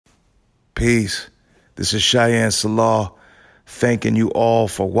Peace. This is Shyan Selah, thanking you all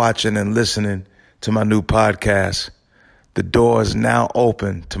for watching and listening to my new podcast. The door is now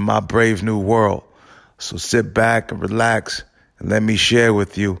open to my brave new world. So sit back and relax and let me share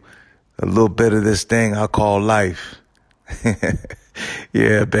with you a little bit of this thing I call life.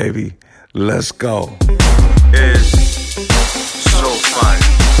 Yeah, baby. Let's go. It's so fun.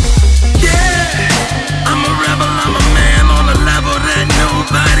 Yeah, I'm a rebel, I'm a man on a level that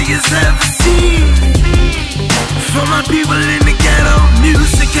nobody has ever seen. For my people in the ghetto,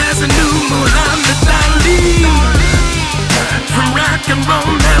 music has a new Muhammad Ali. From rock and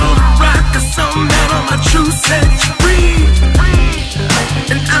roll metal to rock and soul metal, my truth sets you free.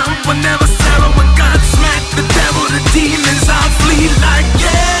 And I will never settle when God smacked the devil, the demons all flee like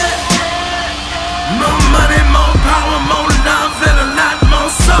yeah. More money, more power, more love, and a lot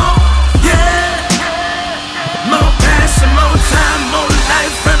more soul. Yeah, more passion, more time, more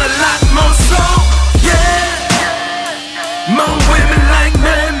life, and a lot more soul. Yeah, more women like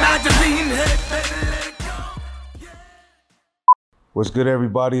Mary Magdalene. Hey, baby, let it go. Yeah. What's good,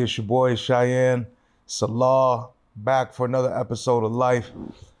 everybody? It's your boy Shyan Selah, back for another episode of Life.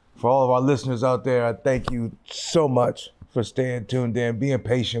 For all of our listeners out there, I thank you so much for staying tuned in, being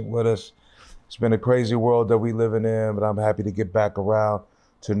patient with us. It's been a crazy world that we living in, but I'm happy to get back around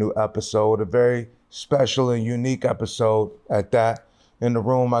to a new episode, a very special and unique episode at that. In the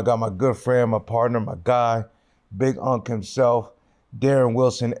room, I got my good friend, my partner, my guy, Big Unc himself, Darren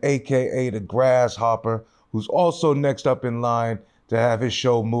Wilson, aka the Grasshopper, who's also next up in line to have his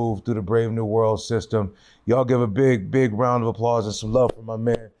show move through the Brave New World system. Y'all give a big round of applause and some love for my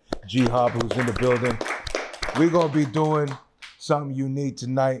man, G-Hop, who's in the building. We're gonna be doing something unique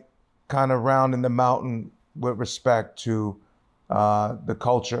tonight, kind of rounding the mountain with respect to the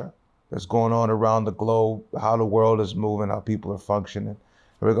culture that's going on around the globe, how the world is moving, how people are functioning. And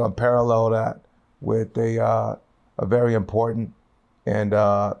we're going to parallel that with a very important and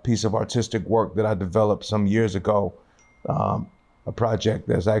piece of artistic work that I developed some years ago, a project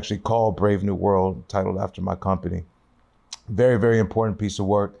that's actually called Brave New World, titled after my company. Very important piece of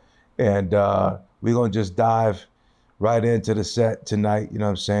work. And we're going to just dive right into the set tonight, you know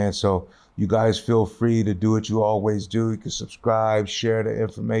what I'm saying? So you guys feel free to do what you always do. You can subscribe, share the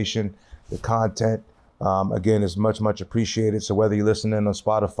information, the content. Again, it's much appreciated. So whether you're listening on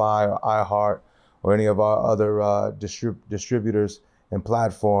Spotify or iHeart or any of our other distributors and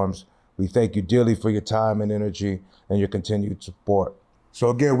platforms, we thank you dearly for your time and energy and your continued support. So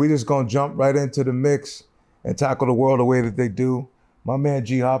again, we're just gonna jump right into the mix and tackle the world the way that they do. My man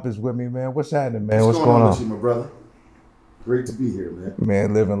G-Hop is with me, man. What's happening, man? What's going on with you, my brother? Great to be here, man.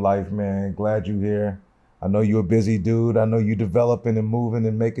 Man, living life, man. Glad you're here. I know you're a busy dude. I know you're developing and moving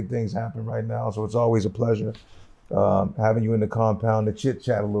and making things happen right now. So it's always a pleasure having you in the compound to chit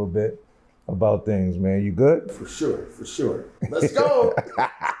chat a little bit about things, man. You good? For sure. Let's go.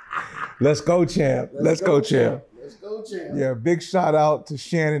 Let's go, champ. Let's go, champ. Let's go, champ. Yeah, big shout out to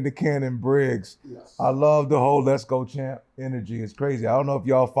Shannon the Cannon Briggs. Yes. I love the whole Let's Go, champ energy. It's crazy. I don't know if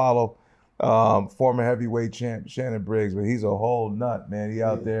y'all follow former heavyweight champ Shannon Briggs, but he's a whole nut, man. He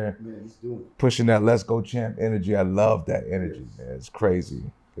out there he's doing it. pushing that Let's Go champ energy. I love that energy, man. It's crazy.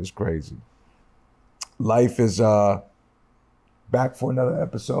 Life is back for another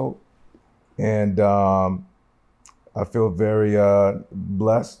episode, and I feel very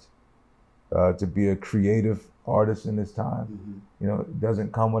blessed to be a creative artist in this time. Mm-hmm. You know, it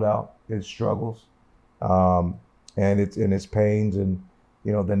doesn't come without its struggles and its pains, and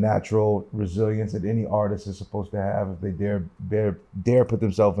you know, the natural resilience that any artist is supposed to have if they dare put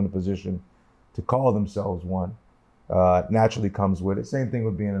themselves in a position to call themselves one. Naturally comes with it. Same thing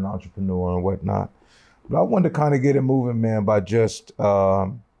with being an entrepreneur and whatnot. But I wanted to kind of get it moving, man, by just,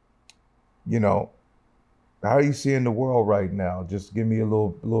 you know, how are you seeing the world right now? Just give me a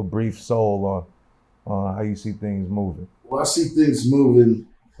little brief soul on how you see things moving. Well, I see things moving.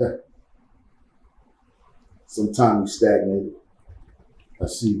 Sometimes stagnated. I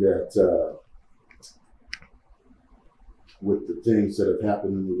see that with the things that have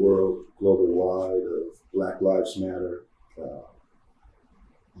happened in the world, global wide, of Black Lives Matter,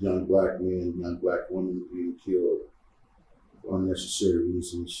 young black men, young black women being killed for unnecessary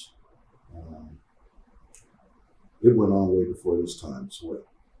reasons. It went on way before this time as well.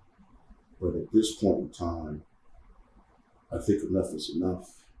 But at this point in time, I think enough is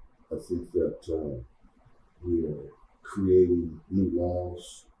enough. I think that we are creating new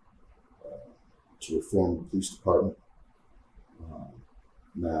laws to reform the police department.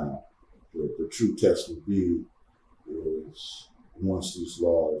 Now, the true test will be is once these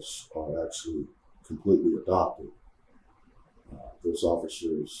laws are actually completely adopted, those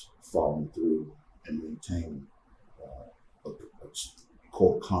officers following through and maintaining a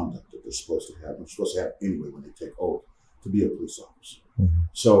code of conduct that they're supposed to have. They're supposed to have anyway when they take oath to be a police officer. Mm-hmm.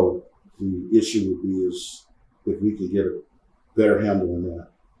 So the issue would be is if we could get a better handle on that,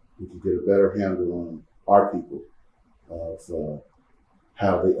 we could get a better handle on our people of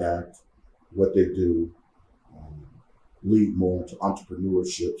how they act, what they do, lead more into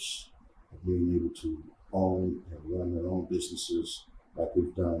entrepreneurships, being able to own and run their own businesses like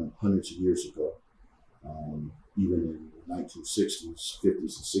we've done hundreds of years ago. Even in the 1960s, 50s,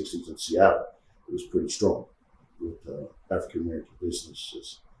 and 60s in Seattle, it was pretty strong with African-American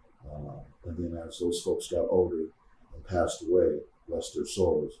businesses. And then as those folks got older and passed away, bless their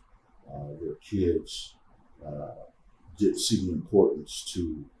souls, their kids did see the importance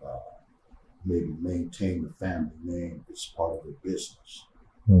to maybe maintain the family name as part of their business,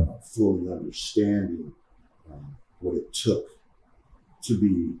 fully understanding what it took to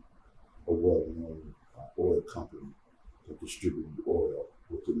be a well-known oil company that distributed oil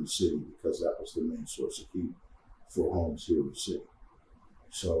within the city, because that was the main source of heat for homes here in the city.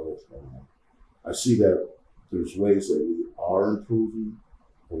 So I see that there's ways that we are improving,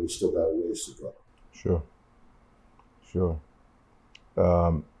 but we still got ways to go. Sure.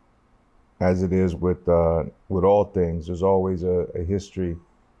 As it is with all things, there's always a history,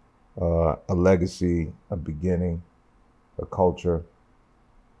 a legacy, a beginning, a culture.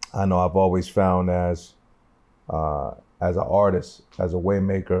 I know I've always found as an artist, as a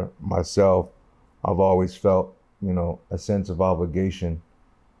waymaker myself, I've always felt, a sense of obligation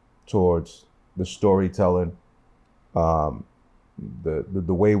towards the storytelling,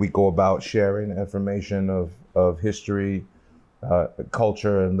 the way we go about sharing information of history,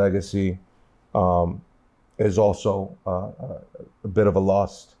 culture, and legacy is also a bit of a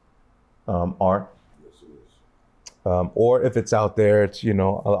lost art. Or if it's out there, it's,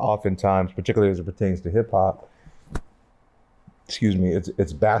 oftentimes, particularly as it pertains to hip hop,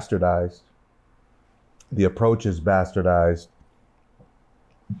 it's bastardized. The approach is bastardized,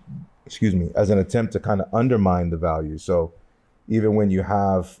 as an attempt to kind of undermine the value. So even when you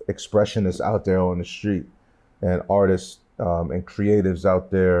have expressionists out there on the street and artists and creatives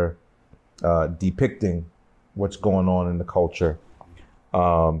out there depicting what's going on in the culture,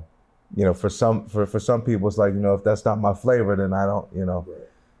 for some people, it's like, if that's not my flavor, then I don't,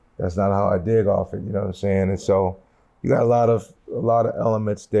 that's not how I dig off it. You know what I'm saying? And so you got a lot of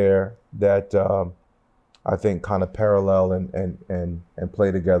elements there that I think kind of parallel and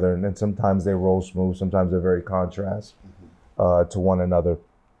play together. And then sometimes they roll smooth, sometimes they're very contrast to one another.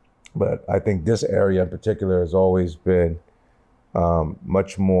 But I think this area in particular has always been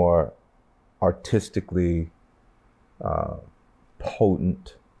much more artistically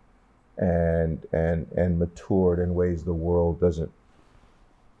potent and matured in ways the world doesn't.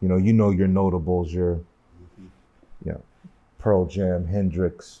 Your notables, your Pearl Jam,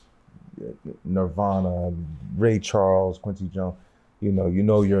 Hendrix, Nirvana, Ray Charles, Quincy Jones.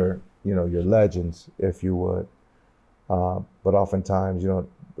 Your legends, if you would. But oftentimes, a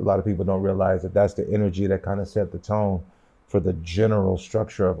lot of people don't realize that that's the energy that kind of set the tone for the general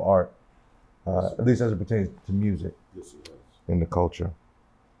structure of art, at least as it pertains to music in the culture.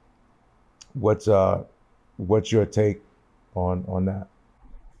 What's your take on that?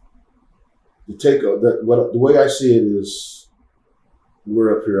 The take of that, the way I see it is,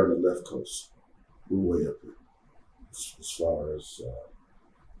 we're up here on the left coast. We're way up here. As far as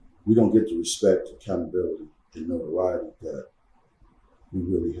we don't get the respect, accountability, and notoriety that we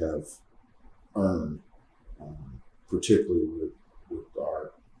really have earned, particularly with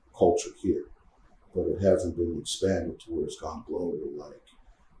our culture here. But it hasn't been expanded to where it's gone global, like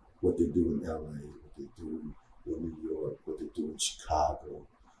what they do in LA, what they do in New York, what they do in Chicago.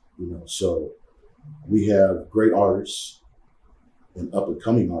 So we have great artists and up and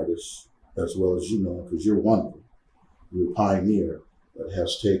coming artists, as well as because you're one of them. You're a pioneer that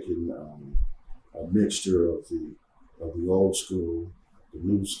has taken a mixture of the old school, the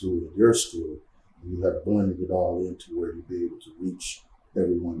new school, and your school, and you have blended it all into where you'll be able to reach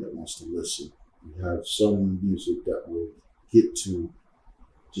everyone that wants to listen. You have some music that will get to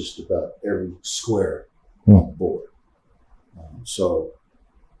just about every square on the board. So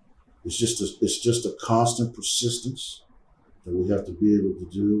it's just a constant persistence that we have to be able to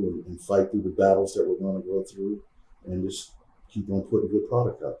do and fight through the battles that we're going to go through, and just keep on putting good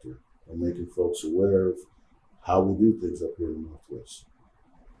product out there and making folks aware of how we do things up here in the Northwest.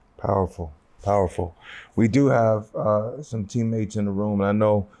 Powerful. We do have some teammates in the room, and I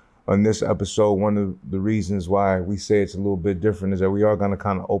know on this episode, one of the reasons why we say it's a little bit different is that we are going to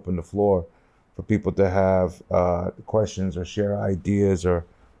kind of open the floor for people to have questions or share ideas or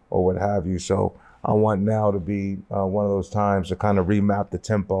what have you. So I want now to be one of those times to kind of remap the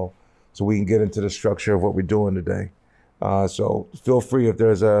tempo so we can get into the structure of what we're doing today. So feel free if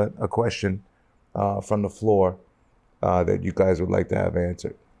there's a question from the floor that you guys would like to have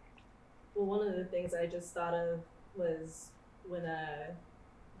answered. Well, one of the things I just thought of was when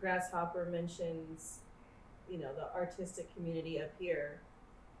Grasshopper mentions, the artistic community up here.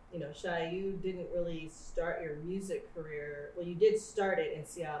 Shai, you didn't really start your music career. Well, you did start it in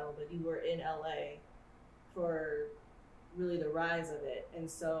Seattle, but you were in LA for really the rise of it.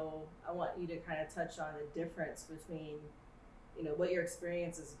 And so I want you to kind of touch on the difference between, what your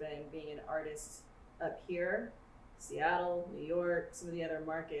experience has been being an artist up here, Seattle, New York, some of the other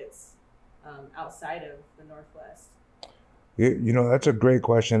markets outside of the Northwest. That's a great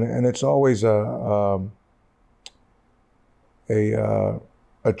question. And it's always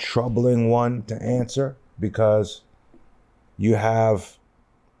a troubling one to answer because it's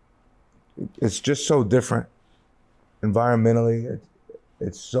just so different environmentally.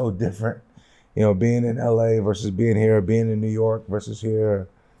 It's so different, being in LA versus being here, being in New York versus here,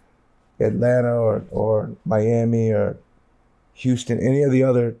 Atlanta or Miami or Houston, any of the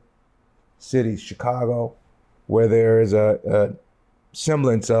other cities, Chicago, where there is a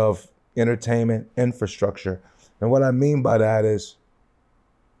semblance of entertainment infrastructure. And what I mean by that is,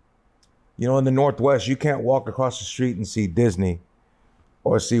 in the Northwest, you can't walk across the street and see Disney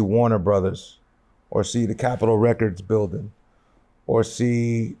or see Warner Brothers or see the Capitol Records building or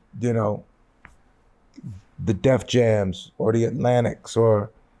see, the Def Jams or the Atlantics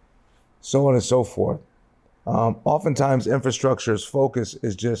or so on and so forth. Oftentimes, infrastructure's focus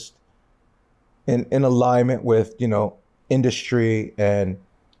is just in alignment with, industry and,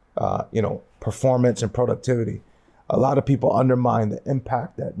 performance and productivity. A lot of people undermine the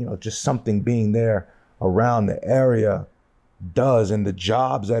impact that, just something being there around the area does and the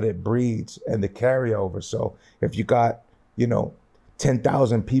jobs that it breeds and the carryover. So if you got,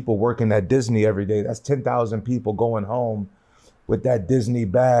 10,000 people working at Disney every day, that's 10,000 people going home with that Disney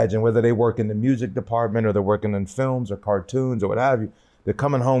badge. And whether they work in the music department or they're working in films or cartoons or what have you, they're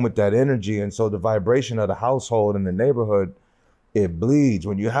coming home with that energy. And so the vibration of the household and the neighborhood, it bleeds.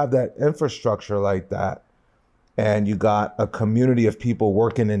 When you have that infrastructure like that, and you got a community of people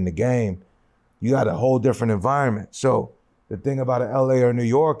working in the game, you got a whole different environment. So the thing about LA or New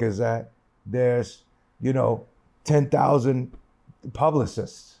York is that there's, 10,000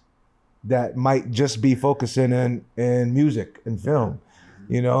 publicists that might just be focusing in music and film,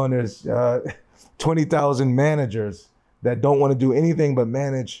 and there's 20,000 managers that don't want to do anything but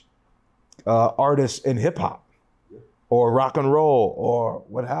manage artists in hip hop or rock and roll or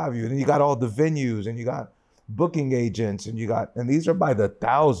what have you. And then you got all the venues and you got booking agents and these are by the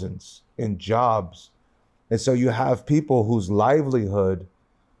thousands in jobs. And so you have people whose livelihood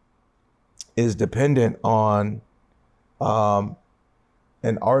is dependent on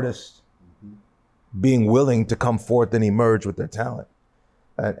an artist being willing to come forth and emerge with their talent.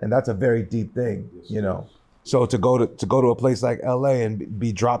 And that's a very deep thing, So to go to a place like LA and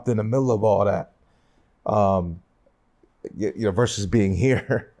be dropped in the middle of all that, versus being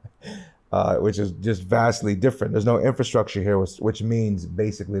here, which is just vastly different. There's no infrastructure here, which means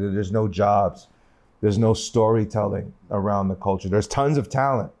basically that there's no jobs, there's no storytelling around the culture. There's tons of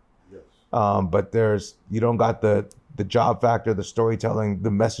talent, yes. But you don't got the job factor, the storytelling, the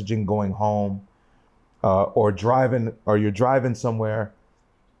messaging going home, or you're driving somewhere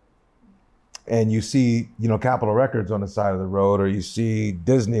and you see, Capitol Records on the side of the road, or you see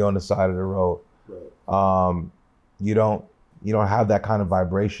Disney on the side of the road. Right. You don't have that kind of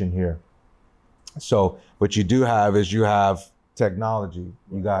vibration here. So what you do have is you have technology.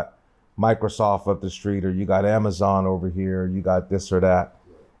 Right. You got Microsoft up the street, or you got Amazon over here, you got this or that.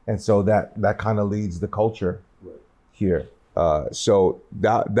 Right. And so that kind of leads the culture right. here. So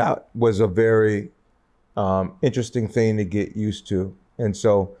that was a very interesting thing to get used to. And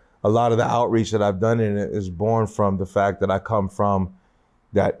so a lot of the outreach that I've done in it is born from the fact that I come from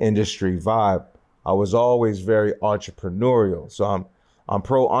that industry vibe. I was always very entrepreneurial. So I'm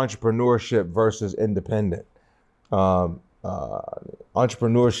pro entrepreneurship versus independent.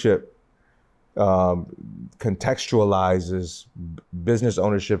 Entrepreneurship contextualizes business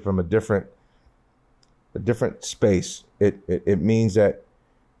ownership from a different space. It means that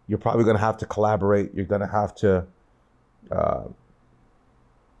you're probably going to have to collaborate. You're going to have to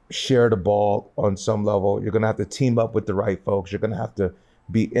share the ball on some level. You're going to have to team up with the right folks. You're going to have to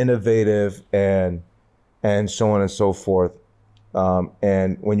be innovative and so on and so forth.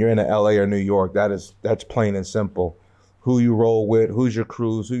 And when you're in LA or New York, that's plain and simple. who you roll with, who's your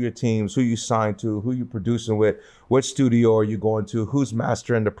crews, who your teams, who you signed to, who you producing with, what studio are you going to, who's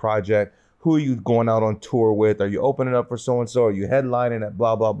mastering the project, who are you going out on tour with, are you opening up for so-and-so, are you headlining at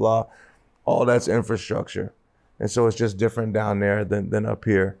blah, blah, blah. All that's infrastructure. And so it's just different down there than up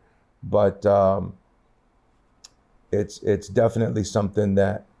here. But it's definitely something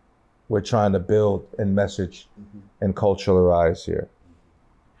that we're trying to build and message and culturalize here.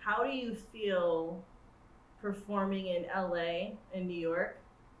 How do you feel performing in LA and New York?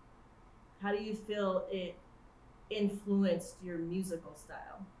 How do you feel it influenced your musical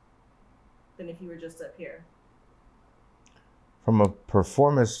style than if you were just up here? From a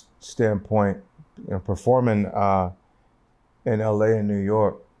performance standpoint, performing in LA and New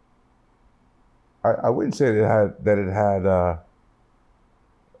York, I wouldn't say that it had a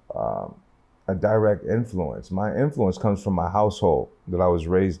direct influence. My influence comes from my household that I was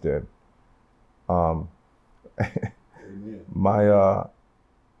raised in. My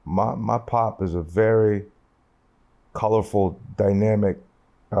pop is a very colorful, dynamic.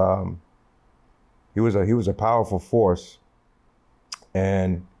 He was a powerful force,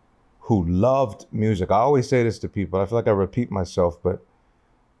 and who loved music. I always say this to people. I feel like I repeat myself, but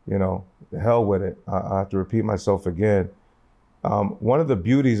the hell with it. I have to repeat myself again. One of the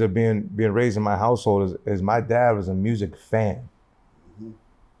beauties of being raised in my household is my dad was a music fan.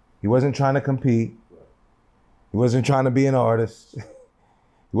 He wasn't trying to compete. He wasn't trying to be an artist.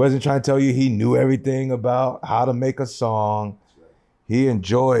 He wasn't trying to tell you he knew everything about how to make a song. He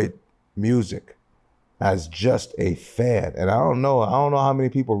enjoyed music as just a fan. And I don't know how many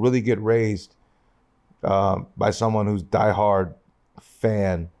people really get raised by someone who's diehard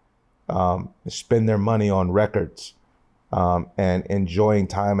fan, spend their money on records, and enjoying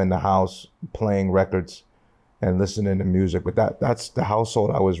time in the house, playing records and listening to music. But that's the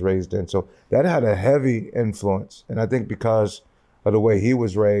household I was raised in. So that had a heavy influence. And I think because of the way he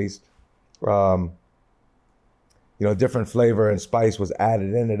was raised, different flavor and spice was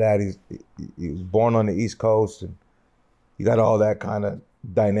added into that. He was born on the East Coast, and you got all that kind of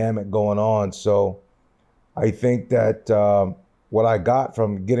dynamic going on. So I think that what I got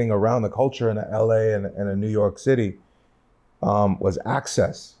from getting around the culture in LA and in New York City was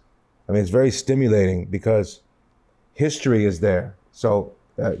access. I mean, it's very stimulating because history is there. So,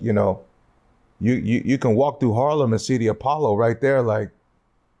 you can walk through Harlem and see the Apollo right there, like,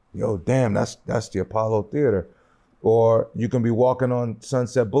 yo, damn, that's the Apollo Theater. Or you can be walking on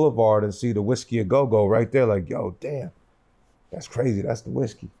Sunset Boulevard and see the Whiskey A Go-Go right there, like, yo, damn, that's crazy, that's the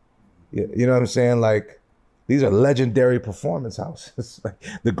Whiskey. You know what I'm saying? Like, these are legendary performance houses. Like,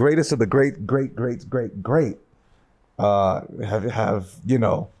 the greatest of the great have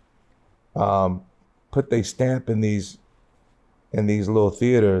put their stamp in these little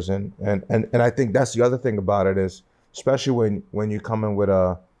theaters, and I think that's the other thing about it is, especially when you come in with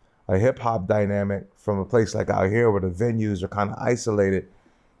a hip hop dynamic from a place like out here where the venues are kind of isolated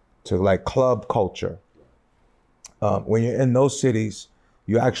to like club culture. When you're in those cities,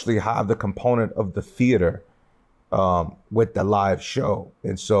 you actually have the component of the theater with the live show,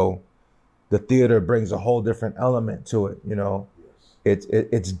 and so the theater brings a whole different element to it.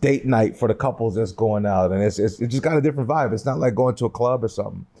 It's date night for the couples that's going out, and it's just got a different vibe. It's not like going to a club or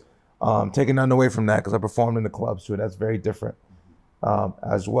something. Taking nothing away from that, because I performed in the clubs too. That's very different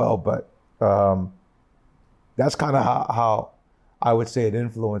as well. But that's kind of how I would say it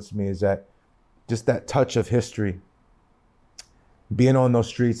influenced me, is that just that touch of history, being on those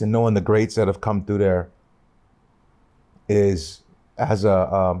streets and knowing the greats that have come through there has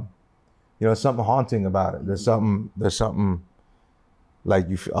a something haunting about it. There's something like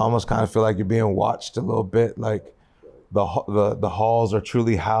you almost kind of feel like you're being watched a little bit. Like the halls are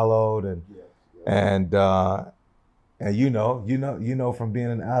truly hallowed, and you know from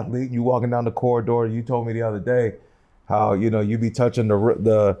being an athlete, you walking down the corridor. You told me the other day how you be touching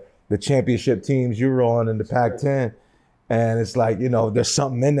the championship teams you were on in the Pac-10, and it's like there's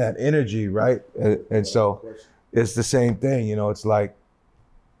something in that energy, right? And so it's the same thing. It's like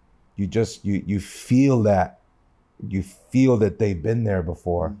you feel that. You feel that they've been there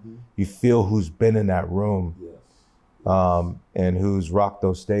before. Mm-hmm. You feel who's been in that room, and who's rocked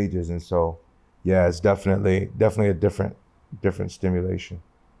those stages. And so, yeah, it's definitely a different stimulation,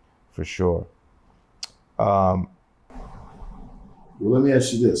 for sure. Well, let me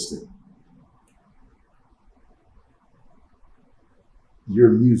ask you this then. Your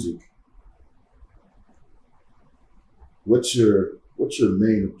music. What's your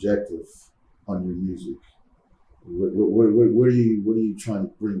main objective on your music? What are you trying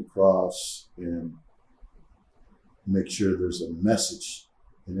to bring across and make sure there's a message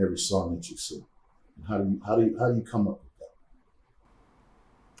in every song that you sing? And how do you come up with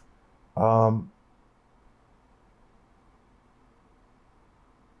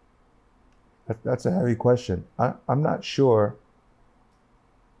That's a heavy question. I'm not sure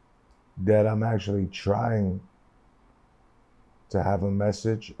that I'm actually trying to have a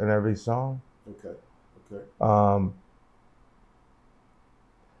message in every song. Okay.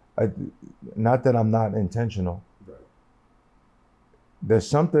 Not that I'm not intentional. Right. There's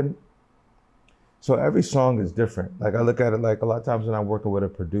something. So every song is different. Like I look at it like a lot of times when I'm working with a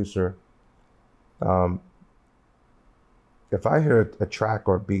producer, if I hear a track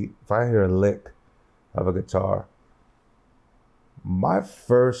or beat, if I hear a lick of a guitar, my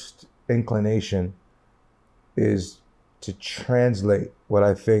first inclination is to translate what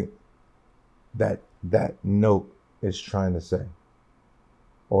I think that note is trying to say,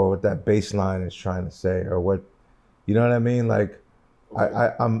 or what that bass line is trying to say, or what, you know what I mean? Like, okay.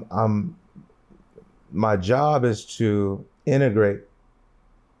 I'm my job is to integrate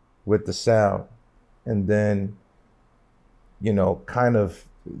with the sound, and then, you know, kind of,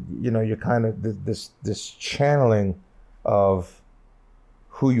 you know, you're kind of this channeling of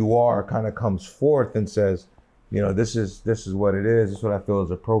who you are kind of comes forth and says, you know, this is what it is. This is what I feel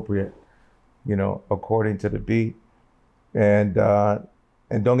is appropriate, you know, according to the beat. And don't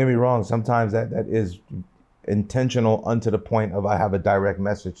get me wrong, sometimes that is intentional unto the point of I have a direct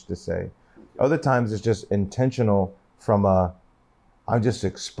message to say. Other times it's just intentional from I'm just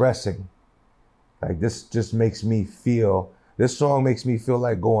expressing. Like this just makes me feel, this song makes me feel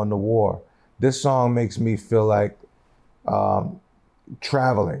like going to war. This song makes me feel like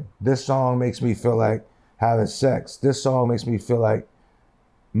traveling. This song makes me feel like having sex. This song makes me feel like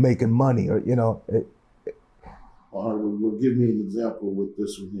making money, or, you know. All right, well, give me an example with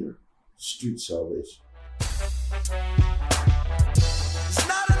this one here, Street Salvation. It's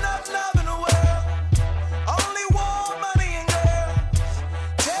not enough love in the world, only war, money, and girls.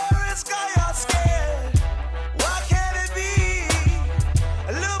 Terrorists got y'all scared. Why can't it be?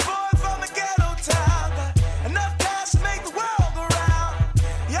 A little boy from a ghetto town got enough cash to make the world go round.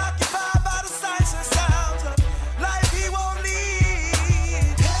 He occupied by the sights and sounds of life he won't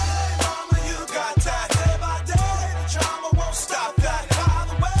lead. Hey, mama, you got that day by day. The drama won't stop that. By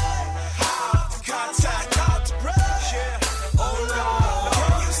the way, how to contact out to brush. Yeah. Oh, Lord,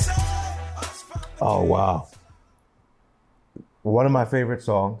 can you say us from the Oh, wow. One of my favorite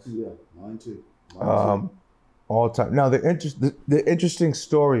songs. Yeah, mine too. Mine too. All time. Now the interesting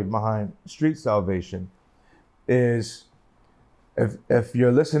story behind Street Salvation is if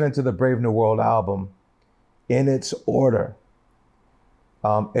you're listening to the Brave New World album in its order,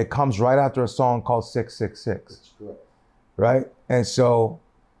 it comes right after a song called 666. That's correct. Right? And so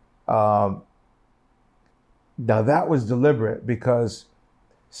now that was deliberate because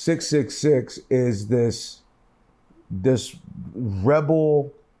 666 is this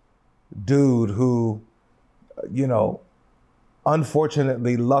rebel dude who, you know,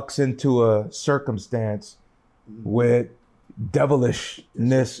 unfortunately lucks into a circumstance with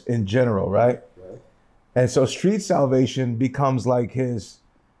devilishness in general, right? Right. And so Street Salvation becomes like his,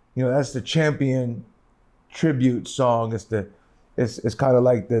 you know, that's the champion tribute song. It's kind of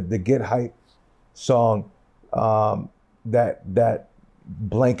like the get hype song that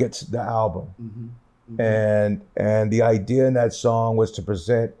blankets the album. Mm-hmm. And the idea in that song was to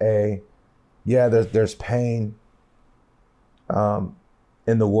present there's pain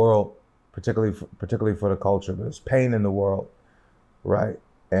in the world, particularly for the culture. There's pain in the world, right?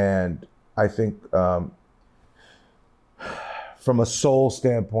 And I think from a soul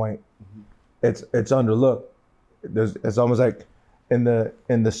standpoint, it's underlooked. It's almost like in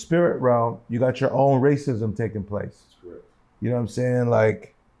the spirit realm, you got your own racism taking place. That's correct. You know what I'm saying?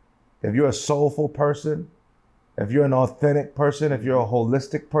 Like, if you're a soulful person, if you're an authentic person, if you're a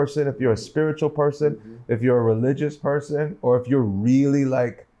holistic person, if you're a spiritual person, if you're a religious person, or if you're really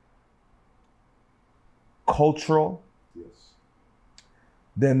like cultural, Yes.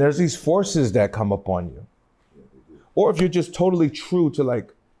 then there's these forces that come upon you. Yeah, they do. Or if you're just totally true to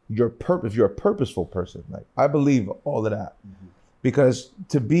like your purpose, if you're a purposeful person, like I believe all of that. Because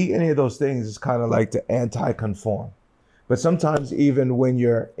to be any of those things is kind of like to anti-conform. But sometimes even when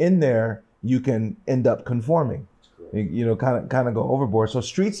you're in there, you can end up conforming, you know, kind of go overboard. So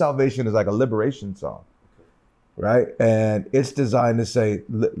Street Salvation is like a liberation song, right? And it's designed to say,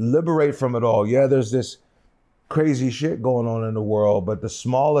 liberate from it all. Yeah, there's this crazy shit going on in the world, but the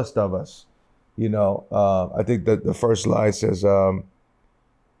smallest of us, you know, I think that the first line says, there's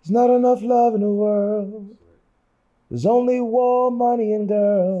not enough love in the world. There's only war, money, and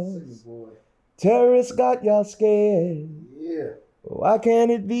girls. Terrorists got y'all scared. Yeah. Why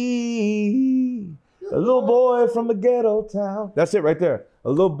can't it be? A little boy from a ghetto town. That's it right there. A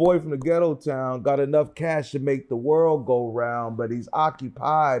little boy from the ghetto town got enough cash to make the world go round, but he's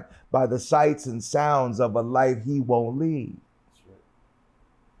occupied by the sights and sounds of a life he won't lead. That's right.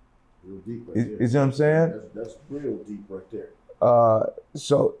 Real deep right there. You see what I'm saying? That's real deep right there.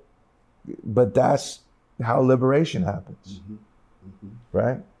 But that's how liberation happens,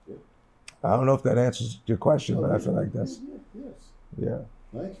 right? Yeah. I don't know if that answers your question, but I feel like that's, yeah.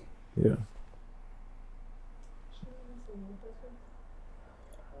 Thank you. Yeah.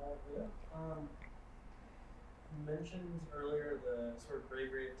 You mentioned earlier the sort of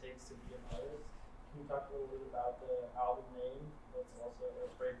bravery it takes to be an artist. Can you talk a little bit about the album name? That's also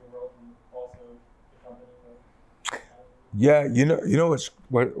Brave New World, and also the company. Yeah, you know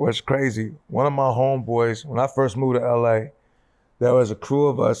what's crazy? One of my homeboys, when I first moved to LA, there was a crew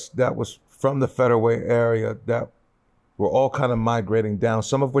of us that was from the Federal Way area that were all kind of migrating down,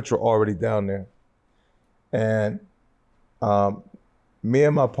 some of which were already down there. And me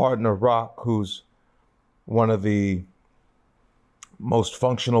and my partner, Rock, who's one of the most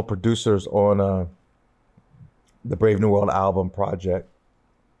functional producers on the Brave New World album project,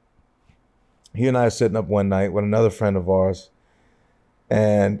 he and I are sitting up one night with another friend of ours,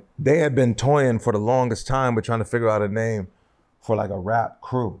 and they had been toying for the longest time with trying to figure out a name for like a rap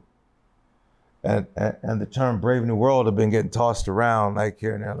crew. And the term Brave New World had been getting tossed around like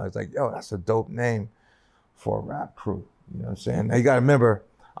here and there. And I was like, yo, that's a dope name for a rap crew. You know what I'm saying? Now you gotta remember,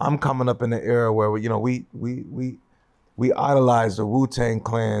 I'm coming up in the era where we idolize the Wu-Tang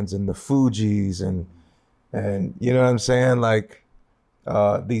Clans and the Fugees and you know what I'm saying? Like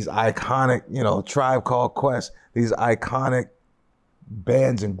these iconic, Tribe Called Quest, these iconic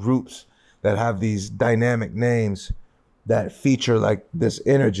bands and groups that have these dynamic names that feature like this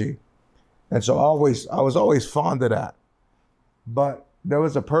energy. And so I was always fond of that. But there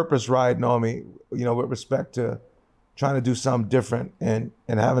was a purpose riding on me, with respect to trying to do something different and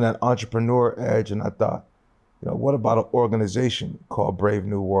having that entrepreneur edge. And I thought, what about an organization called Brave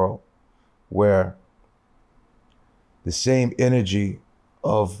New World, where the same energy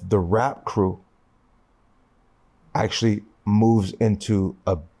of the rap crew actually moves into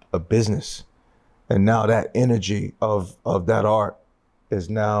a business. And now that energy of that art is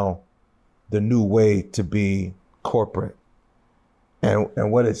now the new way to be corporate.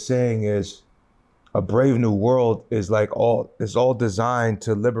 And what it's saying is a Brave New World is all designed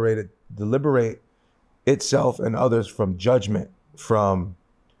to liberate itself and others from judgment, from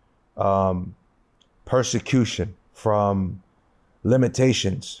persecution, from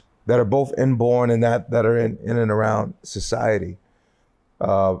limitations that are both inborn and that are in and around society,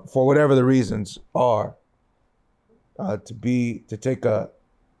 for whatever the reasons are, to take a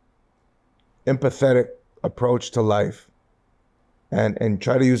empathetic approach to life and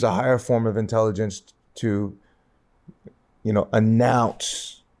try to use a higher form of intelligence to,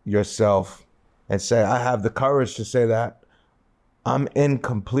 announce yourself and say, I have the courage to say that I'm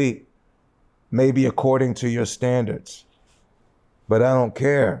incomplete, maybe according to your standards, but I don't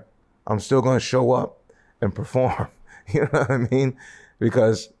care. I'm still going to show up and perform. You know what I mean?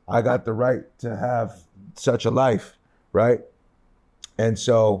 Because I got the right to have such a life, right? And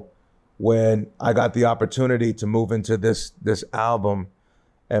so when I got the opportunity to move into this album,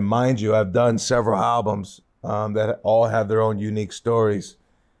 and mind you, I've done several albums that all have their own unique stories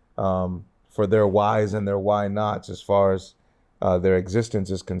for their whys and their why nots as far as their existence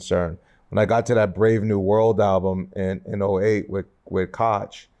is concerned. When I got to that Brave New World album in 2008 with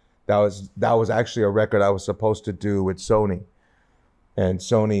Koch, that was actually a record I was supposed to do with Sony. And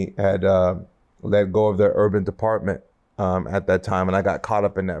Sony had let go of their urban department at that time, and I got caught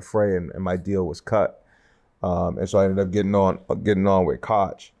up in that fray, and my deal was cut. And so I ended up getting on with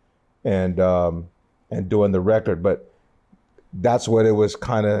Koch and doing the record. But that's what it was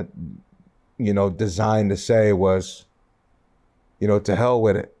kind of, designed to say was, to hell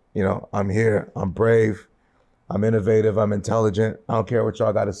with it. I'm here, I'm brave, I'm innovative, I'm intelligent. I don't care what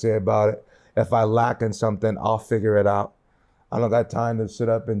y'all got to say about it. If I lack in something, I'll figure it out. I don't got time to sit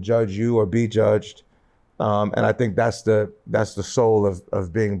up and judge you or be judged. And I think that's the soul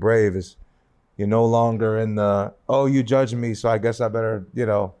of being brave, is you're no longer in the, oh, you judge me, so I guess I better,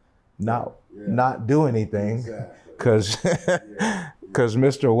 not do anything, because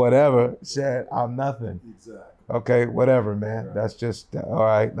Mr. Whatever said I'm nothing. Exactly. Okay, whatever, man. Right. That's just all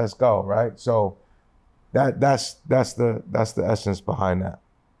right. Let's go, right? So that's the essence behind that.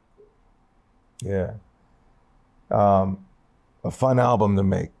 Yeah. A fun album to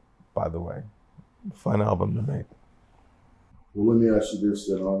make, by the way. Fun album to make. Well, let me ask you this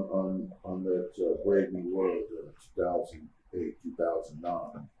then: on that Brave New World, 2008,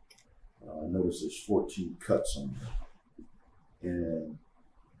 2009. I noticed there's 14 cuts on there, and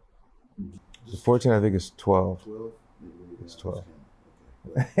Just 14, I think it's 12. 12? It's 12.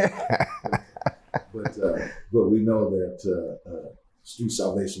 Okay. But we know that Street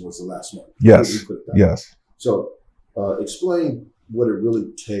Salvation was the last one. Yes. We put that. Yes. So explain what it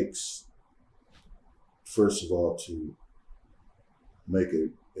really takes, first of all, to make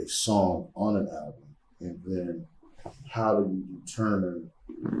a song on an album, and then how do you determine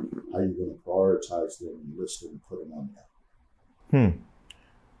how you're going to prioritize them and list them and put them on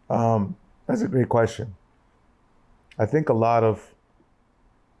the album? That's a great question. I think a lot of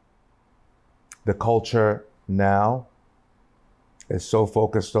the culture now is so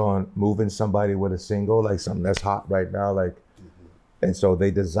focused on moving somebody with a single, like something that's hot right now, like, and so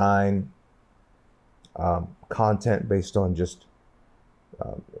they design content based on just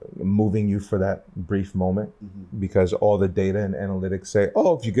moving you for that brief moment, because all the data and analytics say,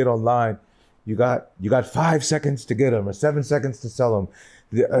 oh, if you get online, you got 5 seconds to get them, or 7 seconds to sell them,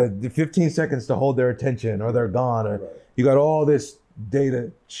 the 15 seconds to hold their attention, or they're gone, or you got all this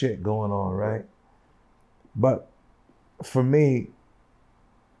data shit going on, right? But for me,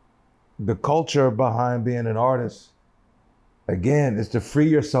 the culture behind being an artist, again, is to free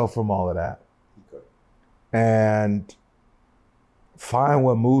yourself from all of that and find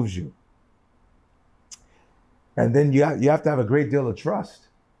what moves you. And then you have to have a great deal of trust,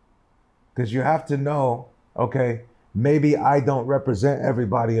 because you have to know, okay, maybe I don't represent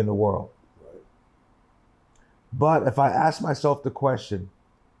everybody in the world. But if I ask myself the question,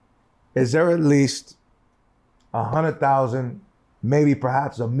 is there at least 100,000, maybe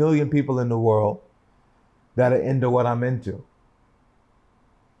perhaps 1 million people in the world that are into what I'm into,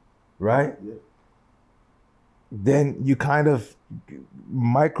 right? Yeah. Then you kind of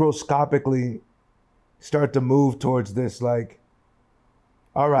microscopically start to move towards this, like,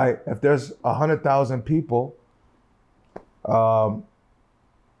 all right, if there's 100,000 people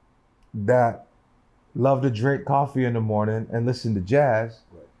that love to drink coffee in the morning and listen to jazz,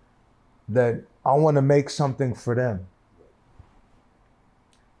 then I want to make something for them,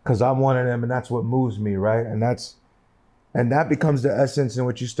 because I'm one of them, and that's what moves me, right? And that becomes the essence in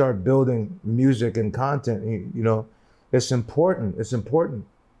which you start building music and content. You know, it's important. It's important.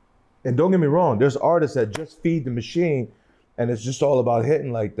 And don't get me wrong, there's artists that just feed the machine, and it's just all about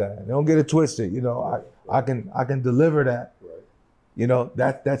hitting like that. Don't get it twisted. You know, I can deliver that. You know,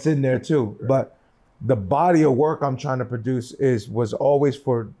 that's in there too. But the body of work I'm trying to produce was always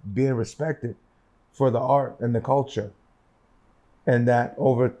for being respected for the art and the culture. And that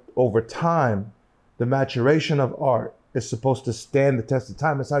over time, the maturation of art is supposed to stand the test of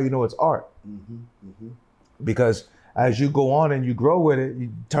time. That's how you know it's art. Because as you go on and you grow with it,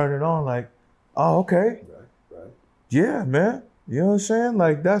 you turn it on like, oh, okay. Yeah, man. You know what I'm saying?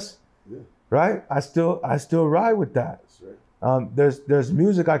 Like that's right. I still ride with that. There's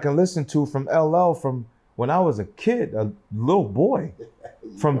music I can listen to from LL from when I was a kid, a little boy,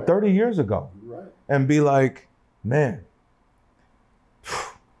 from 30 years ago, and be like, man,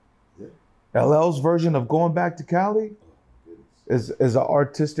 LL's version of Going Back to Cali is an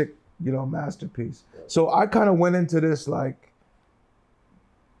artistic, you know, masterpiece. So I kind of went into this like,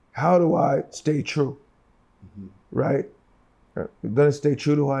 how do I stay true, right? I'm gonna stay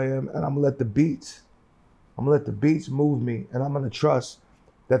true to who I am, and I'm gonna let the beats move me, and I'm gonna trust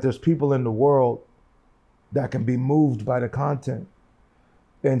that there's people in the world that can be moved by the content.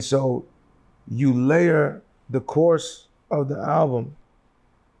 And so you layer the course of the album,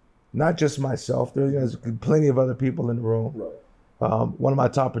 not just myself, there's plenty of other people in the room. One of my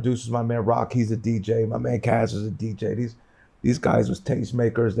top producers, my man Rock, he's a DJ. My man Kaz is a DJ. These guys was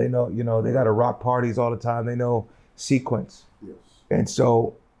tastemakers. They know, you know, they got to rock parties all the time. They know sequence. And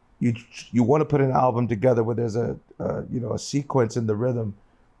so you want to put an album together where there's a sequence in the rhythm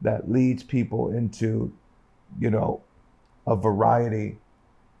that leads people into, you know, a variety,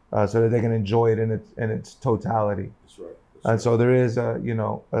 so that they can enjoy it in its totality. And so there is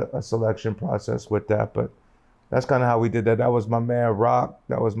a selection process with that, but that's kind of how we did that. That was my man Rock.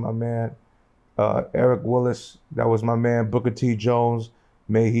 That was my man Eric Willis. That was my man Booker T. Jones.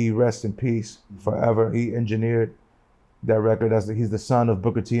 May he rest in peace forever. He engineered that record. He's the son of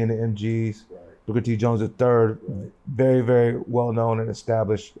Booker T and the MGs. Booker T. Jones III, very, very well known and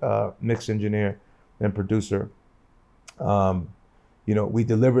established mix engineer and producer. You know, we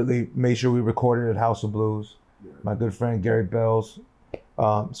deliberately made sure we recorded at House of Blues. My good friend Gary Bells.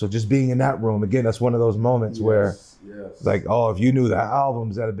 So just being in that room, again, that's one of those moments where, like, oh, if you knew the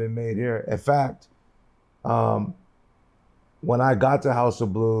albums that have been made here. In fact, when I got to House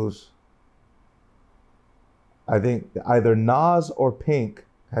of Blues, I think either Nas or Pink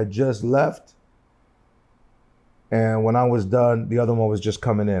had just left, And when I was done, the other one was just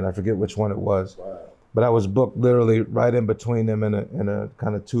coming in. I forget which one it was. Wow. But I was booked literally right in between them in a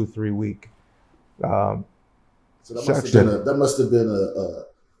kind of 2-3 week So section. that must have been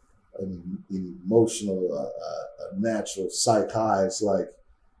an emotional, a natural psych high. It's like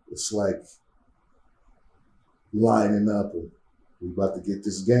lining up and we about to get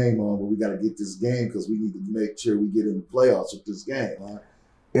this game on, but we got to get this game because we need to make sure we get in the playoffs with this game. Huh?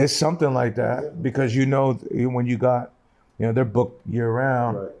 It's something like that because when you got, they're booked year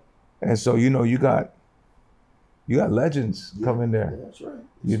round, Right. and so you got legends come in there. Yeah, that's right.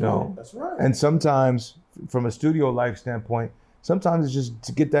 That's right. And sometimes from a studio life standpoint, sometimes it's just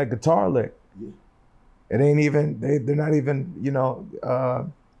to get that guitar lick. Yeah. It ain't even they're not even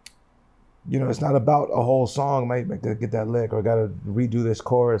it's not about a whole song, mate. Like to get that lick, or got to redo this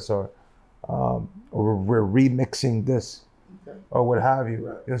chorus, or we're remixing this, or what have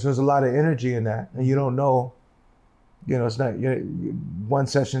you. Right. So there's a lot of energy in that, and you don't know. It's not one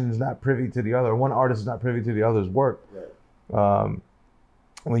session is not privy to the other. One artist is not privy to the other's work. Right.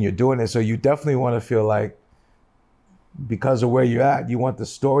 When you're doing it, so you definitely want to feel like, because of where you're at, you want the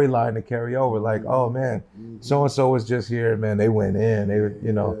storyline to carry over. Like, oh man, so and so was just here, man. They went in. Yes.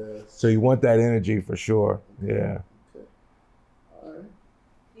 So you want that energy for sure. Yeah. Okay. All right.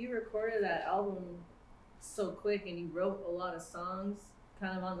 You recorded that album so quick and you wrote a lot of songs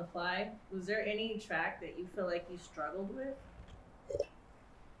kind of on the fly. Was there any track that you feel like you struggled with?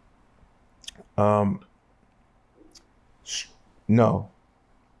 No.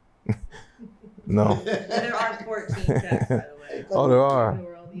 No. There are 14 tracks, by the way. Oh, there are. In the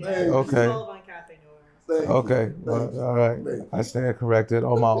world, yeah. Okay. 12 on Cafe Noir. Okay. Well, all right. I stand corrected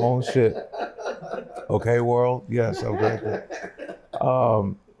on my own shit. Okay, world. Yes, I'm corrected.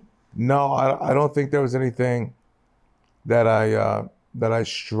 No, I don't think there was anything that I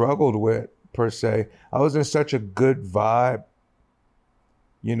struggled with per se. I was in such a good vibe.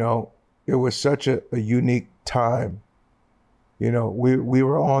 It was such a unique time. We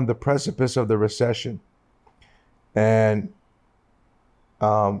were on the precipice of the recession, and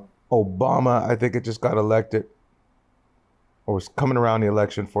Obama, I think it just got elected, or was coming around the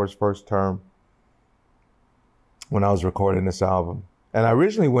election for his first term when I was recording this album. And I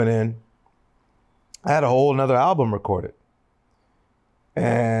originally went in, I had a whole another album recorded.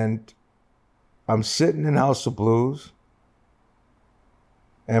 And I'm sitting in House of Blues,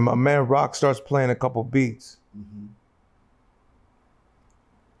 and my man Rock starts playing a couple beats. Mm-hmm.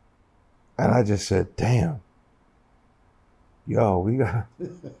 And I just said, damn. Yo, we got,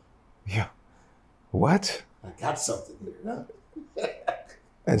 yeah, what? I got something here. Huh?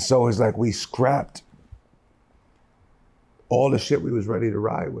 And so it's like we scrapped all the shit we was ready to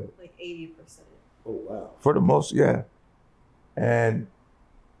ride with. Like 80%. Oh, wow. For the most, yeah. And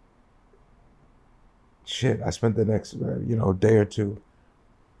shit, I spent the next, day or two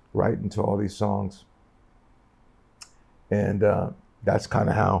writing to all these songs. And that's kind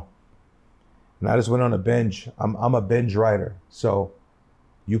of how. And I just went on a binge. I'm a binge writer. So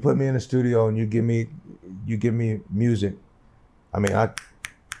you put me in the studio and you give me music. I mean,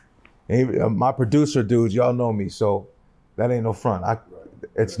 my producer dudes, y'all know me, so that ain't no front.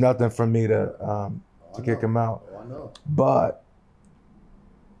 It's nothing for me to kick him out. Oh, I know. But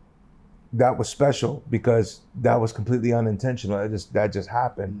that was special because that was completely unintentional. That just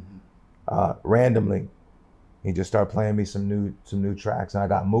happened randomly. He just started playing me some new tracks, and I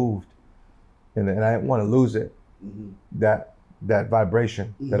got moved, and I didn't want to lose it. That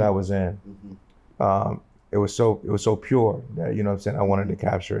vibration that I was in. It was so pure that, you know what I'm saying, I wanted to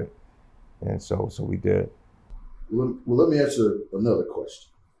capture it, and so we did. Well, let me answer another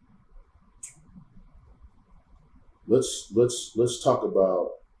question. Let's talk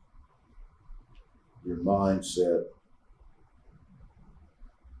about your mindset.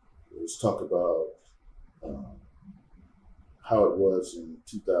 Let's talk about how it was in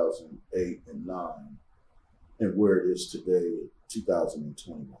 2008 and 9 and where it is today in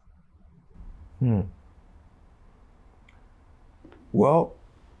 2021. Well,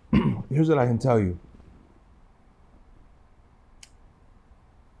 here's what I can tell you.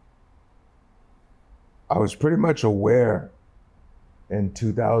 I was pretty much aware in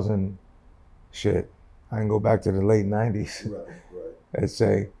 2000, I can go back to the late 90s. Right. And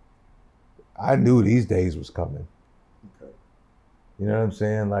say, I knew these days was coming. Okay. You know what I'm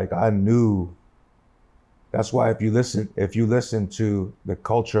saying? Like, I knew. That's why if you listen to the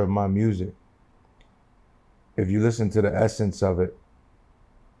culture of my music, if you listen to the essence of it,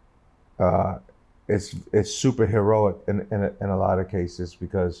 it's super heroic in a lot of cases,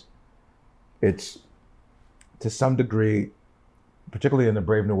 because it's, to some degree, particularly in the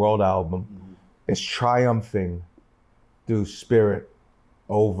Brave New World album, it's triumphing through spirit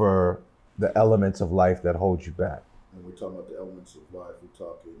over the elements of life that hold you back. And we're talking about the elements of life. We're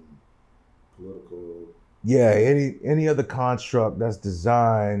talking political. Yeah, any other construct that's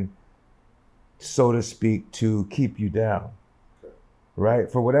designed, so to speak, to keep you down, Okay.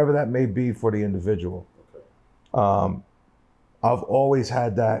 right? For whatever that may be for the individual. Okay. I've always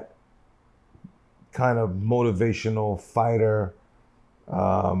had that kind of motivational fighter,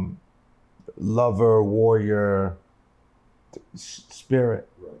 lover, warrior spirit,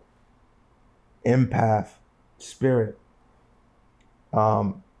 Right. empath spirit.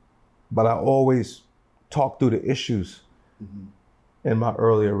 But I always talk through the issues Mm-hmm. in my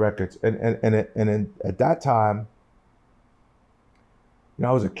earlier records. And at that time,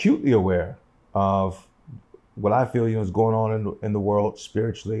 I was acutely aware of what I feel, is going on in the world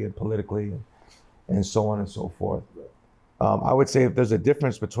spiritually and politically and so on and so forth. Right. I would say if there's a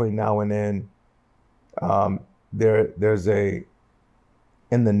difference between now and then, there's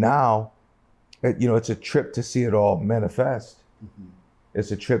in the now, it's a trip to see it all manifest. Mm-hmm.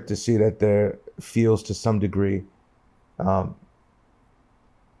 It's a trip to see that there feels to some degree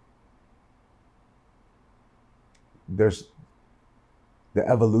there's the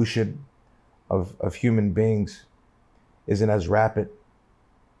evolution of human beings isn't as rapid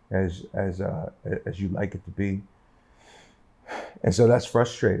as you like it to be. And so that's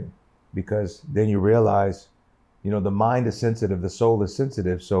frustrating, because then you realize, the mind is sensitive, the soul is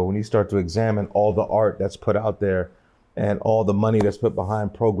sensitive. So when you start to examine all the art that's put out there and all the money that's put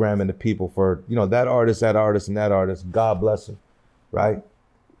behind programming the people for, that artist, and that artist, God bless them, right?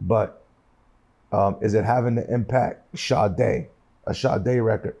 But is it having the impact a Sade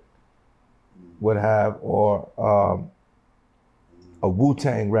record would have, or a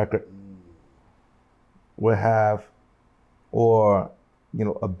Wu-Tang record would have, or,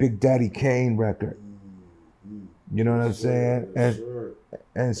 a Big Daddy Kane record? You know what I'm saying?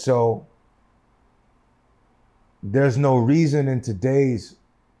 And so there's no reason in today's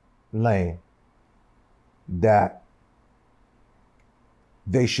lane that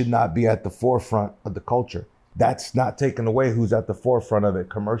they should not be at the forefront of the culture. That's not taking away who's at the forefront of it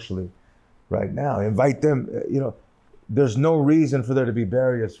commercially right now. Invite them, there's no reason for there to be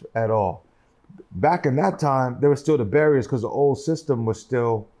barriers at all. Back in that time, there were still the barriers because the old system was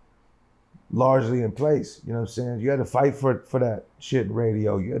still largely in place. You know what I'm saying? You had to fight for that shit in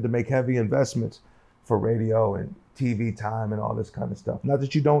radio. You had to make heavy investments for radio and TV time and all this kind of stuff. Not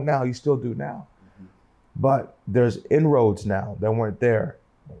that you don't now, you still do now. Mm-hmm. But there's inroads now that weren't there.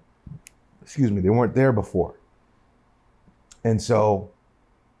 They weren't there before. And so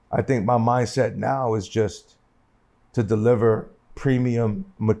I think my mindset now is just to deliver premium,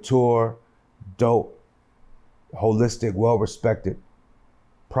 mature, dope, holistic, well-respected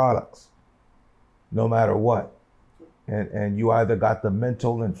products, no matter what. And you either got the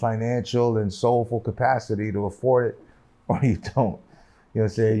mental and financial and soulful capacity to afford it, or you don't. You know what I'm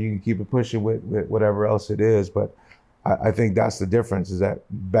saying? You can keep it pushing with whatever else it is. But I think that's the difference, is that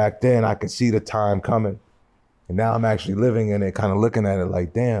back then I could see the time coming. And now I'm actually living in it, kind of looking at it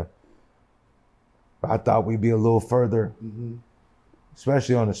like, damn, I thought we'd be a little further,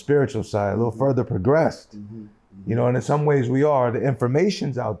 especially on the spiritual side, a little further progressed. And in some ways we are. The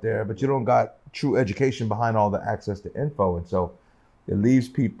information's out there, but you don't got true education behind all the access to info. And so it leaves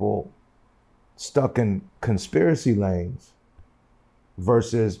people stuck in conspiracy lanes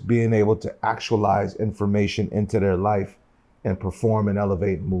versus being able to actualize information into their life and perform and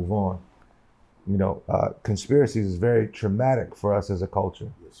elevate and move on. Conspiracies is very traumatic for us as a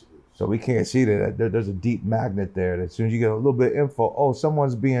culture. Yes, it is. So we can't see that there's a deep magnet there. That as soon as you get a little bit of info,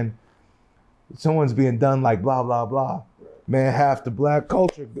 someone's being done like blah, blah, blah. Man, half the black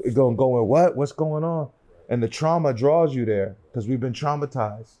culture going, what's going on? And the trauma draws you there because we've been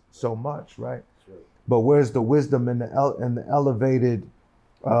traumatized so much, right? But where's the wisdom and the elevated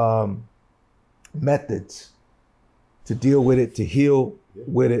methods to deal with it, to heal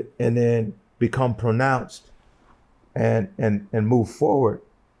with it, and then become pronounced and move forward?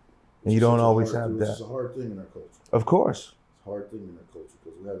 And you don't always have that. It's a hard thing in our culture. Of course. It's a hard thing in our culture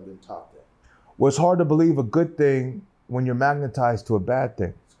because we haven't been taught that. Well, it's hard to believe a good thing when you're magnetized to a bad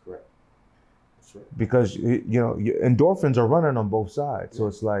thing. That's correct. That's right. Because endorphins are running on both sides. So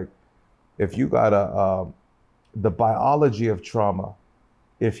it's like, if you got the biology of trauma,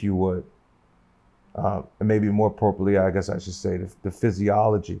 if you would, and maybe more appropriately, I guess I should say the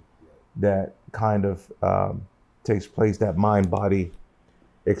physiology that kind of takes place, that mind-body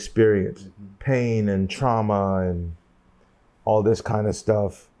experience, pain and trauma and all this kind of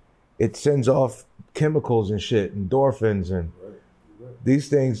stuff. It sends off chemicals and shit, endorphins, and these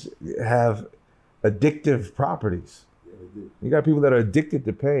things have addictive properties. do. You got people that are addicted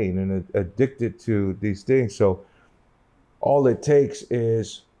to pain and addicted to these things. So all it takes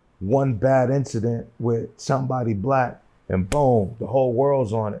is one bad incident with somebody black and boom, the whole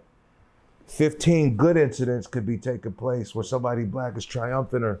world's on it. 15 good incidents could be taking place where somebody black is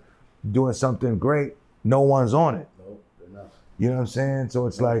triumphant or doing something great. No one's on it. No, they're not. You know what I'm saying? So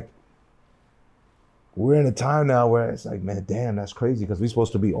it's like, we're in a time now where it's like, man, damn, that's crazy because we're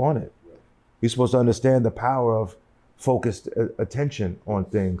supposed to be on it. Right. We're supposed to understand the power of focused attention on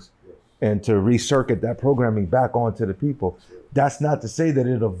things Yes. and to recircuit that programming back onto the people. That's right. That's not to say that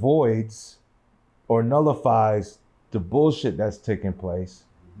it avoids or nullifies the bullshit that's taking place.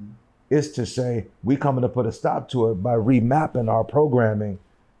 Mhm. It's to say we coming to put a stop to it by remapping our programming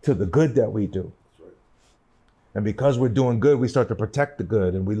to the good that we do. That's right. And because we're doing good, we start to protect the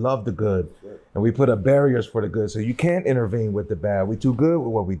good and we love the good. That's right. And we put up barriers for the good. So you can't intervene with the bad. We too good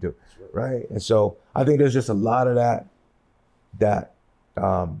with what we do. That's right. Right? And so I think there's just a lot of that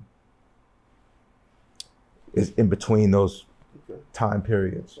is in between those Okay. time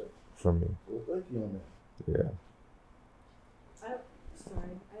periods for me. Well, thank you on that. Yeah. Sorry,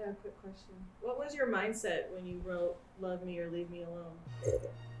 I have a quick question. What was your mindset when you wrote "Love Me or Leave Me Alone"?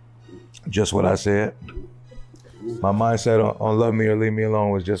 Just what I said. My mindset on Love Me or Leave Me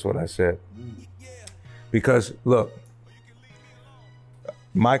Alone was just what I said. Because look,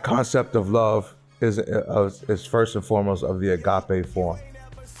 my concept of love is first and foremost of the agape form.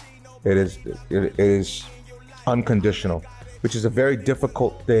 It is unconditional, which is a very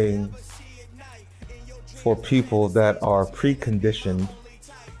difficult thing for people that are preconditioned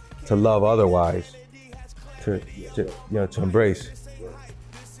to love otherwise, to embrace.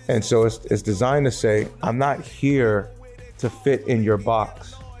 And so it's designed to say, I'm not here to fit in your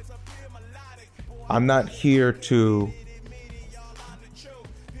box. I'm not here to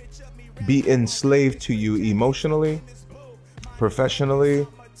be enslaved to you emotionally, professionally,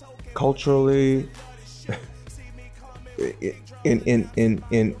 culturally,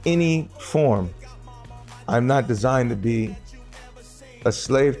 in any form. I'm not designed to be a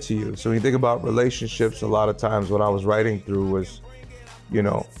slave to you. So when you think about relationships, a lot of times what I was writing through was,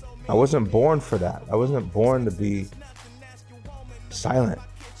 I wasn't born for that. I wasn't born to be silent.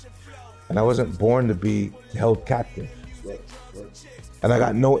 And I wasn't born to be held captive. And I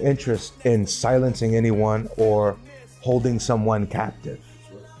got no interest in silencing anyone or holding someone captive.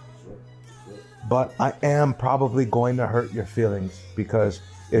 But I am probably going to hurt your feelings, because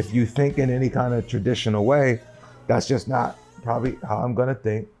if you think in any kind of traditional way, that's just not probably how I'm going to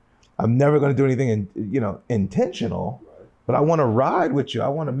think. I'm never going to do anything intentional, but I want to ride with you. I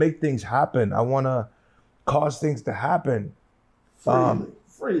want to make things happen. I want to cause things to happen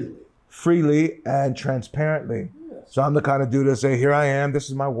freely and transparently. Yes. So I'm the kind of dude that say, here I am, this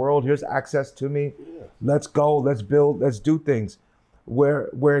is my world, here's access to me. Yes. Let's go, let's build, let's do things. Where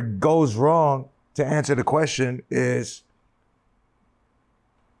it goes wrong, to answer the question, is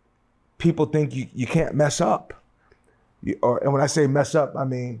people think you can't mess up. And when I say mess up, I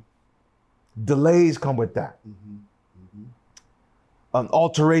mean delays come with that. Mm-hmm. Mm-hmm.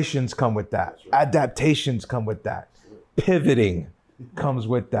 Alterations come with that. Right. Adaptations come with that. Right. Pivoting comes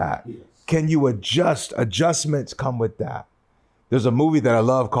with that. Yes. Can you adjust? Adjustments come with that. There's a movie that I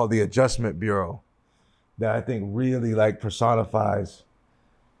love called The Adjustment Bureau that I think really personifies,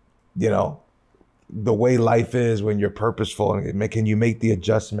 the way life is when you're purposeful, and can you make the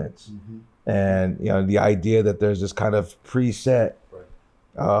adjustments? Mm-hmm. And the idea that there's this kind of preset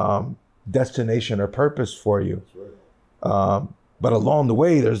destination or purpose for you. Right. But along the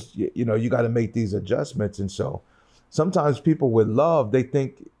way, there's you got to make these adjustments. And so sometimes people with love, they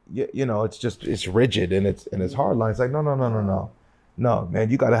think it's rigid and it's hard line. It's like no, man,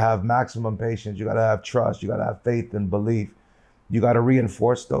 you got to have maximum patience. You got to have trust. You got to have faith and belief. You got to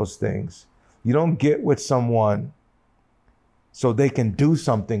reinforce those things. You don't get with someone so they can do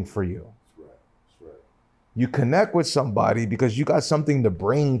something for you. That's right. That's right. You connect with somebody because you got something to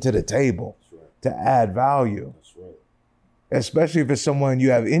bring to the table. That's right. To add value. That's right. Especially if it's someone you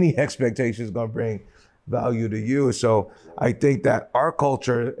have any expectations going to bring value to you. So I think that our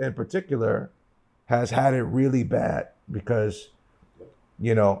culture in particular has had it really bad because,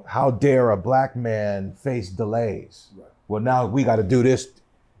 how dare a black man face delays? Right. Well, now we got to do this.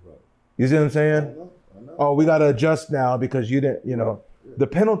 Right. You see what I'm saying? I know. Oh, we got to adjust now because you didn't, Yeah. The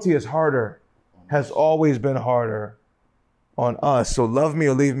penalty is harder, has always been harder on us. So Love Me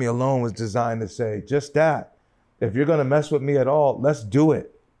or Leave Me Alone was designed to say just that. If you're going to mess with me at all, let's do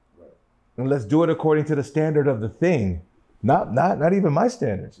it. Right. And let's do it according to the standard of the thing, not even my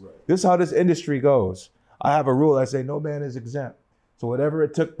standards. Right. This is how this industry goes. I have a rule. I say no man is exempt. So whatever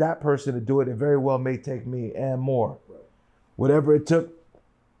it took that person to do it, it very well may take me and more. Right. whatever it took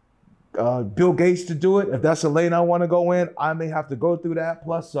Bill Gates to do it, if that's a lane I want to go in, I may have to go through that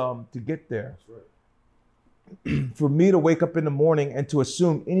plus some to get there. That's right. For me to wake up in the morning and to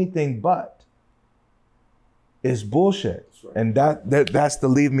assume anything but is bullshit. That's right. And that's the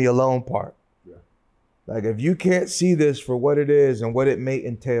leave me alone part. Yeah. Like if you can't see this for what it is and what it may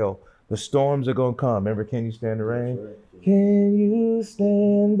entail, the storms are gonna come. Remember, can you stand the rain? That's right. Can you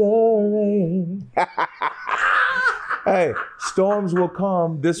stand the rain? Hey, storms will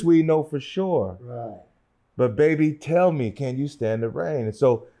come. This we know for sure. Right. But baby, tell me, can you stand the rain? And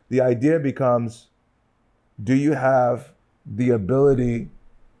so the idea becomes, do you have the ability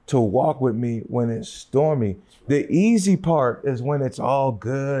to walk with me when it's stormy? The easy part is when it's all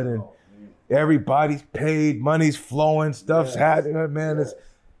good and everybody's paid, money's flowing, stuff's happening, man. It's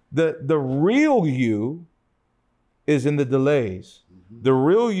the real you is in the delays. The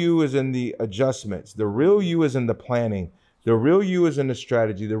real you is in the adjustments. The real you is in the planning. The real you is in the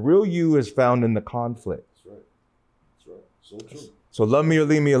strategy. The real you is found in the conflict. That's right. That's right. So true. So love me or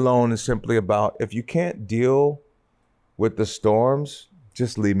leave me alone is simply about, if you can't deal with the storms,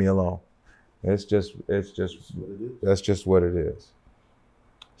 just leave me alone. It's just what it is. that's just what it is.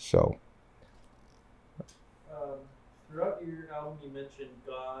 So throughout your album, you mentioned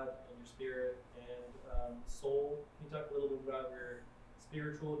God and your spirit and soul. Can you talk a little bit about your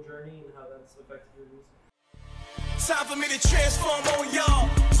spiritual journey and how that's affected your music? Time for me to transform on y'all.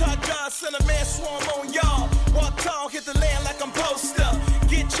 Talk God, son of man, swarm on y'all. Walk tall, hit the land like I'm poster.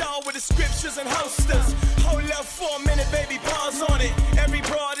 Get y'all with the scriptures and holsters. Hold up for a minute, baby, pause on it. Every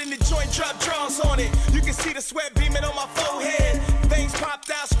broad in the joint drop draws on it. You can see the sweat beaming on my forehead. Things popped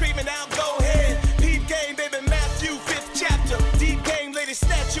out, screaming out, go ahead. Peep game, baby, Matthew, 5th chapter. Deep game, lady,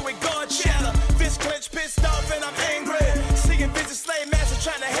 snatch you and God chatter. Fist clench, pissed off, and I'm angry. Seeing vision, slave master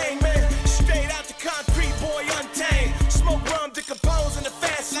trying to hang me. Straight out the concrete, boy, untamed. Smoke rum, decompose in the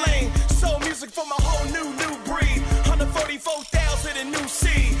fast lane. Soul music for my whole new breed. 144,000 in new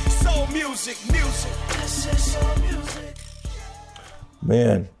seed. Soul music, music. This is soul music.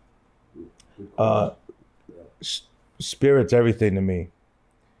 man, spirit's everything to me.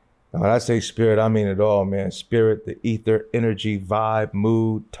 When I say spirit, I mean it all, man. Spirit, the ether, energy, vibe,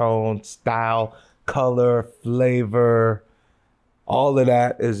 mood, tone, style, color, flavor, all of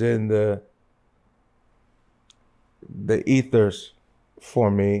that is in the ethers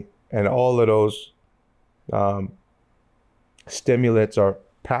for me. And all of those stimulants are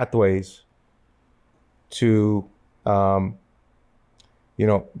pathways to,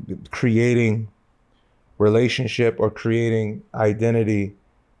 creating relationship or creating identity,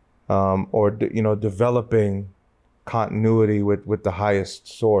 or developing continuity with the highest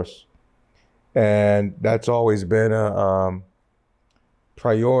source. And that's always been a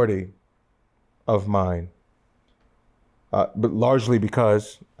priority of mine. But largely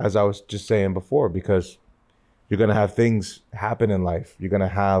because, as I was just saying before, because you're going to have things happen in life. You're going to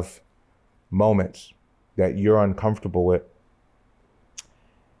have moments that you're uncomfortable with.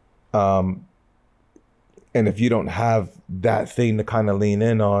 And if you don't have that thing to kind of lean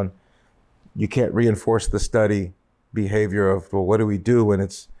in on, you can't reinforce the study behavior of, well, what do we do when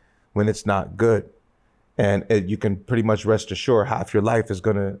it's not good? And you can pretty much rest assured half your life is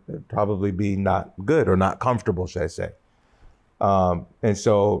going to probably be not good or not comfortable, should I say. And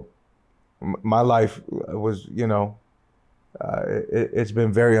so my life was, it's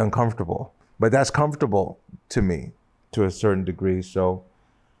been very uncomfortable, but that's comfortable to me to a certain degree. So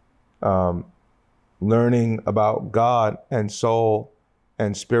learning about God and soul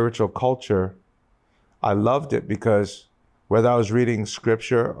and spiritual culture, I loved it because whether I was reading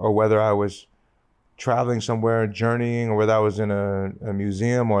scripture or whether I was traveling somewhere, journeying, or whether I was in a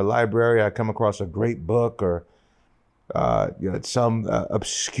museum or a library, I come across a great book or some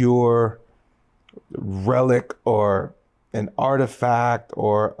obscure relic or an artifact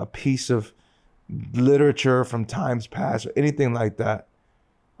or a piece of literature from times past or anything like that.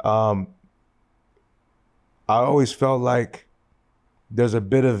 I always felt like there's a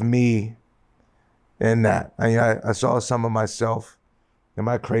bit of me in that. I saw some of myself in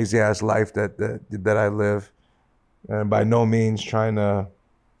my crazy ass life that I live, and by no means trying to,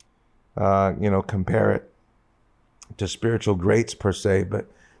 compare it to spiritual greats per se, but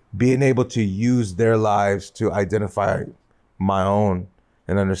being able to use their lives to identify my own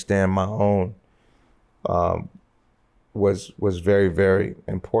and understand my own was very, very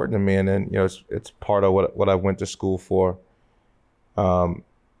important to me. And then, it's part of what I went to school for. And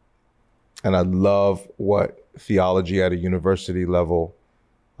I love what theology at a university level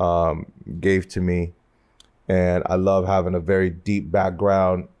gave to me. And I love having a very deep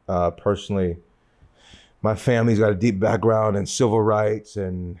background personally my family's got a deep background in civil rights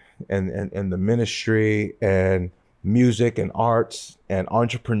and the ministry and music and arts and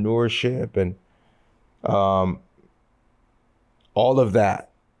entrepreneurship and all of that,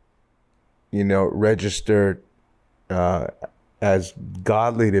 you know, registered as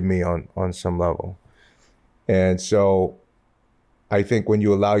godly to me on some level. And so I think when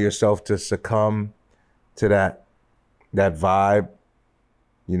you allow yourself to succumb to that vibe,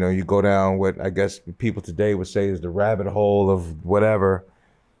 you know, you go down what I guess people today would say is the rabbit hole of whatever.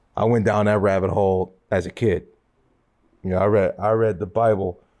 I went down that rabbit hole as a kid. You know, I read the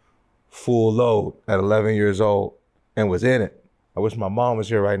Bible full load at 11 years old and was in it. I wish my mom was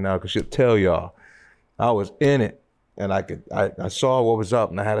here right now because she'll tell y'all I was in it, and I saw what was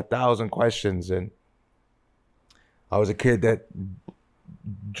up, and I had 1,000 questions, and I was a kid that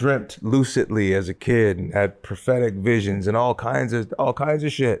dreamt lucidly as a kid and had prophetic visions and all kinds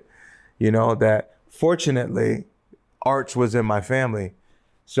of shit, you know, that fortunately arts was in my family.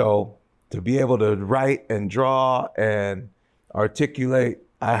 So to be able to write and draw and articulate,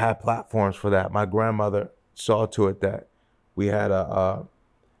 I had platforms for that. My grandmother saw to it that we had a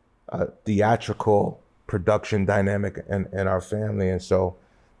theatrical production dynamic in our family. And so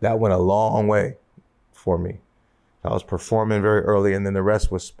that went a long way for me. I was performing very early, and then the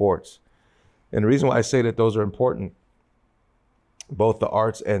rest was sports. And the reason why I say that those are important, both the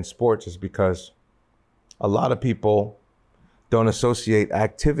arts and sports, is because a lot of people don't associate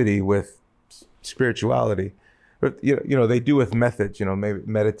activity with spirituality. But, you know, they do with methods, you know, maybe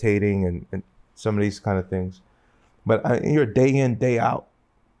meditating and some of these kind of things. But you're day in, day out,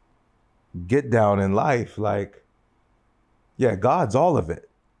 get down in life, like, yeah, God's all of it.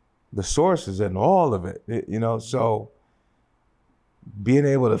 The source is in all of it, you know, so being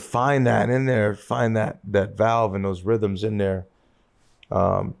able to find that in there, find that valve and those rhythms in there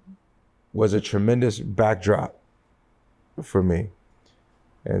was a tremendous backdrop for me.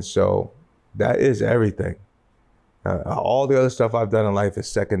 And so that is everything. All the other stuff I've done in life is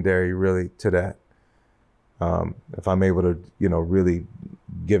secondary really to that. If I'm able to, you know, really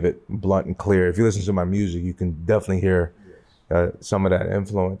give it blunt and clear. If you listen to my music, you can definitely hear some of that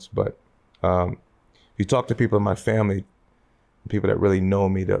influence. But if you talk to people in my family, people that really know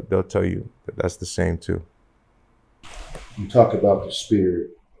me, they'll tell you that that's the same too. You talk about the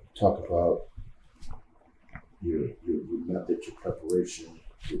spirit, talk about your method, your preparation,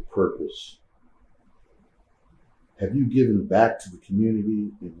 your purpose. Have you given back to the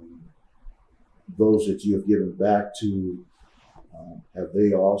community, and those that you have given back to, have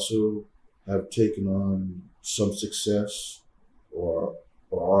they also have taken on some success or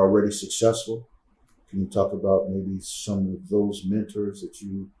are already successful? Can you talk about maybe some of those mentors that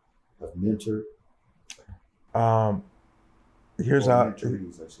you have mentored? Here's how.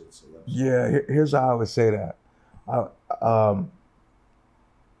 Mentorees, I should say. Yeah, here's how I would say that.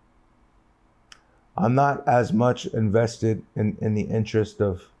 I'm not as much invested in the interest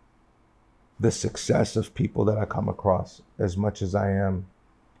of the success of people that I come across as much as I am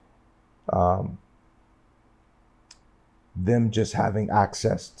them just having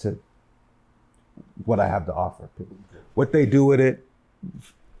access to what I have to offer. What they do with it,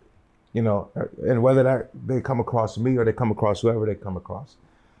 you know, and whether that they come across me or they come across whoever they come across,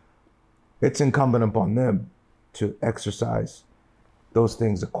 it's incumbent upon them to exercise those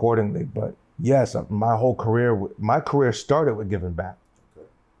things accordingly. But yes, my career started with giving back.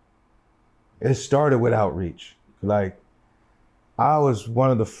 It started with outreach. Like, I was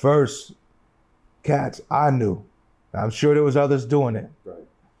one of the first cats I knew. I'm sure there was others doing it.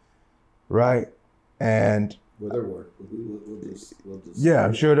 Right? And well, there were. We'll just yeah,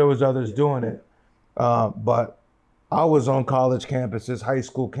 I'm sure there was others doing it. But I was on college campuses, high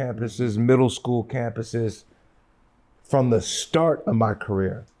school campuses, middle school campuses from the start of my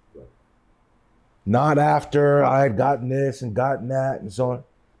career. Not after I had gotten this and gotten that and so on.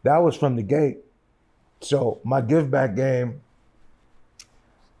 That was from the gate. So my give back game,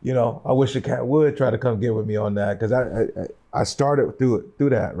 you know, I wish a cat would try to come get with me on that, because I started through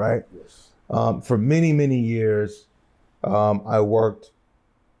that, right? Yes. For many, many years, I worked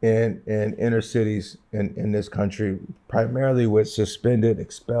in inner cities in this country, primarily with suspended,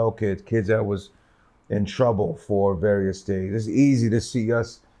 expelled kids that was in trouble for various things. It's easy to see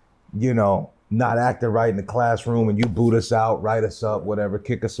us, you know, not acting right in the classroom and you boot us out, write us up, whatever,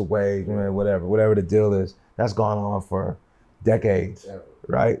 kick us away, whatever the deal is. That's gone on for decades,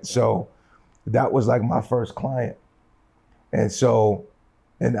 right? So that was like my first client. And so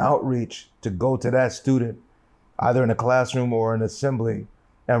in outreach, to go to that student, either in a classroom or an assembly,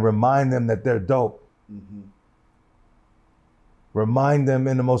 and remind them that they're dope. remind them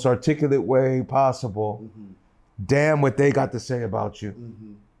in the most articulate way possible, damn what they got to say about you.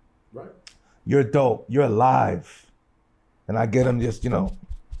 Right. You're dope. You're alive. And I get them just,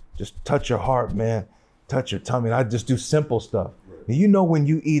 just touch your heart, man. Touch your tummy. And I just do simple stuff. Right. And you know, when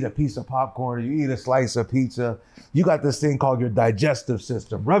you eat a piece of popcorn or you eat a slice of pizza, you got this thing called your digestive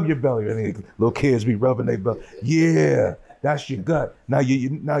system. Rub your belly. I mean, little kids be rubbing their belly. Yeah, that's your gut. Now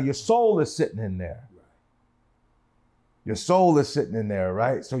your soul is sitting in there. Your soul is sitting in there,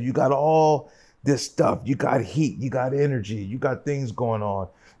 right? So you got all this stuff. You got heat, you got energy, you got things going on.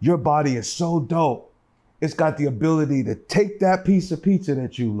 Your body is so dope. It's got the ability to take that piece of pizza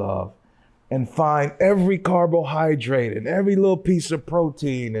that you love and find every carbohydrate and every little piece of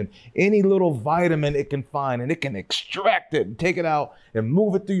protein and any little vitamin it can find, and it can extract it and take it out and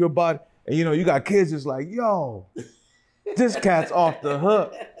move it through your body. And you got kids just like, yo, this cat's off the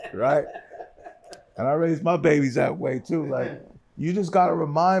hook, right? And I raise my babies that way too. Like, you just got to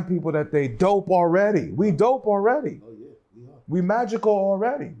remind people that they dope already. We dope already. Oh, yeah, we are. We magical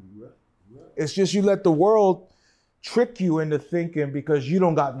already. Right. It's just you let the world trick you into thinking because you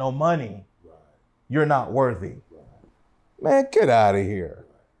don't got no money, you're not worthy. Man, get out of here.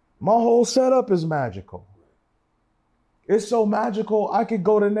 My whole setup is magical. It's so magical, I could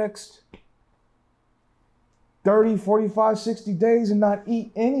go the next 30, 45, 60 days and not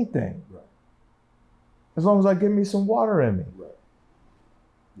eat anything. As long as I get me some water in me.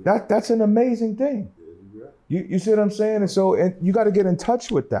 That's an amazing thing. You see what I'm saying? And so you got to get in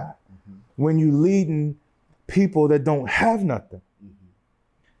touch with that when you leading people that don't have nothing.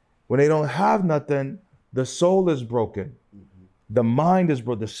 When they don't have nothing, the soul is broken. The mind is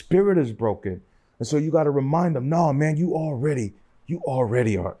broken. The spirit is broken. And so you got to remind them, no, man, you already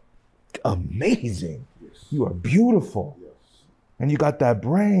are amazing. You are beautiful. And you got that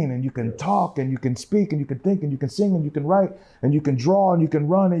brain, and you can talk, and you can speak, and you can think, and you can sing, and you can write, and you can draw, and you can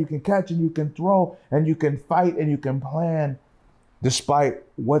run, and you can catch, and you can throw, and you can fight, and you can plan despite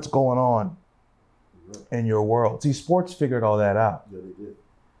what's going on in your world. See, sports figured all that out. Yeah, they did.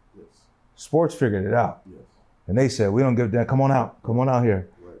 Yes. Sports figured it out. Yes. And they said, we don't give a damn. Come on out. Come on out here.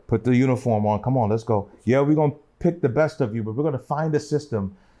 Right. Put the uniform on. Come on, let's go. Yeah, we're going to pick the best of you, but we're going to find a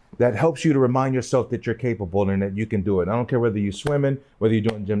system that helps you to remind yourself that you're capable and that you can do it. I don't care whether you're swimming, whether you're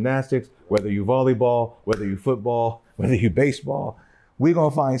doing gymnastics, whether you volleyball, whether you football, whether you baseball. We're going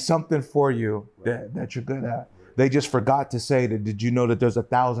to find something for you that you're good at. They just forgot to say that, did you know that there's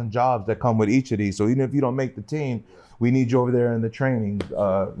 1,000 jobs that come with each of these? So even if you don't make the team, we need you over there in the training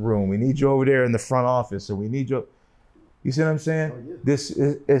room. We need you over there in the front office. So we need you. You see what I'm saying? Oh, yeah. This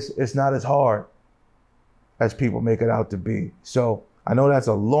is it's not as hard as people make it out to be. So I know that's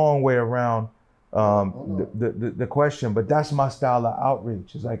a long way around the question, but that's my style of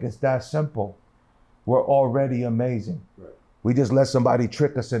outreach. It's like, it's that simple. We're already amazing. Right. We just let somebody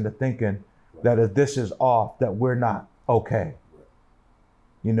trick us into thinking that if this is off, that we're not okay.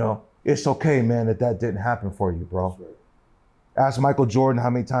 It's okay, man, that didn't happen for you, bro. Right. Ask Michael Jordan how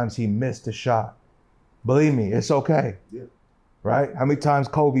many times he missed a shot. Believe me, it's okay. Yeah. Right? How many times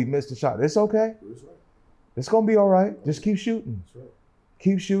Kobe missed a shot? It's okay. That's right. It's going to be all right. Just keep shooting. That's right.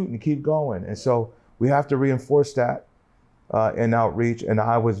 Keep shooting, keep going. And so we have to reinforce that in outreach. And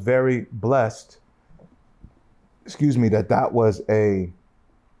I was very blessed, that was a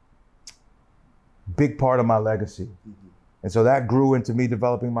big part of my legacy. And so that grew into me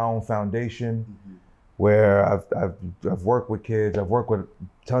developing my own foundation, where I've worked with kids. I've worked with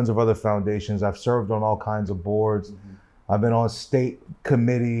tons of other foundations. I've served on all kinds of boards. I've been on state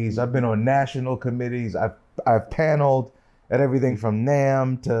committees. I've been on national committees. I've paneled at everything from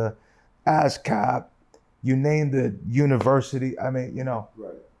NAM to ASCAP, you name the university. I mean,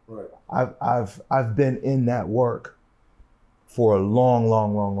 Right. I've been in that work for a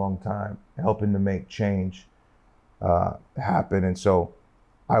long time, helping to make change happen. And so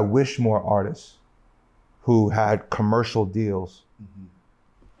I wish more artists who had commercial deals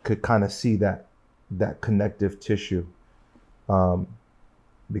could kind of see that connective tissue,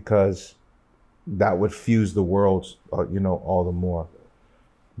 because that would fuse the worlds, all the more.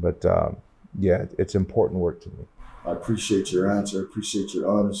 But yeah, it's important work to me. I appreciate your answer. I appreciate your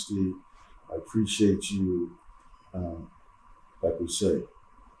honesty. I appreciate you, like we say,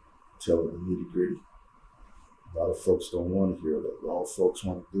 telling the nitty gritty. A lot of folks don't want to hear that. All folks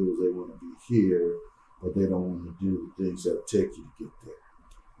want to do is they want to be here, but they don't want to do the things that take you to get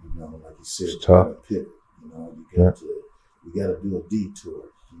there. Like you said, It's tough. you gotta pivot. You got to do a detour.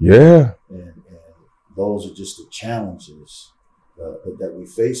 Yeah. And those are just the challenges that we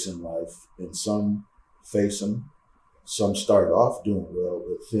face in life. And some face them. Some start off doing well,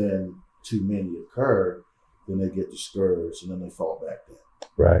 but then too many occur, then they get discouraged, and then they fall back down.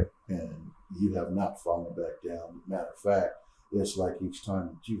 Right. And you have not fallen back down. Matter of fact, it's like each time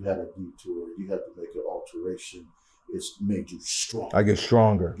that you had a detour, you had to make an alteration. It's made you strong. I get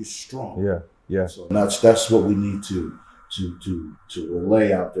stronger. Get strong. Yeah. Yeah. So that's what we need to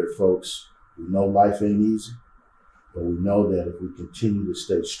relay out there, folks. We know life ain't easy, but we know that if we continue to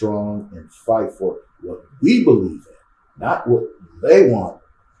stay strong and fight for what we believe in, not what they want,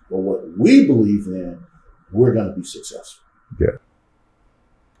 but what we believe in, we're going to be successful. Yeah.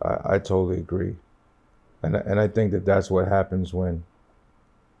 I totally agree. And I think that that's what happens when,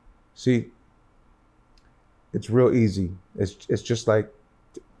 see, it's real easy. It's just like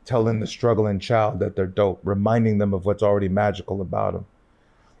telling the struggling child that they're dope, reminding them of what's already magical about them.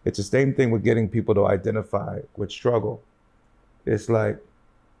 It's the same thing with getting people to identify with struggle. It's like,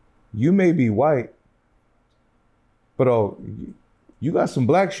 you may be white, but you got some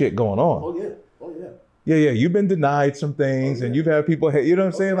black shit going on. Oh, yeah. Oh, yeah. Yeah, you've been denied some things, and you've had people hate. You know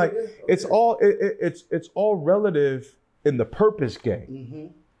what I'm saying? Like, it's all relative in the purpose game. Mm-hmm.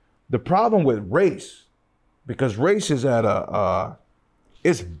 The problem with race, because race is at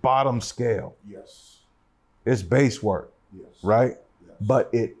it's bottom scale. Yes. It's base work, Yes. right? Yes.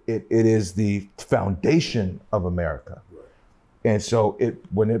 But it is the foundation of America, Right. and so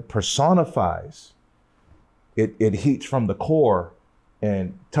when it personifies, it heats from the core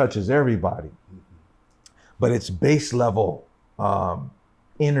and touches everybody. But it's base level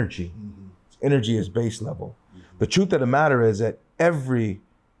energy. Mm-hmm. Energy is base level. Mm-hmm. The truth of the matter is that every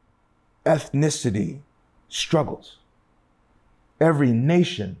ethnicity struggles. Every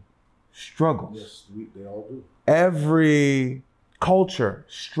nation struggles. Yes, they all do. Every culture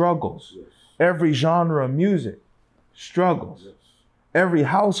struggles. Yes. Every genre of music struggles. Yes. Every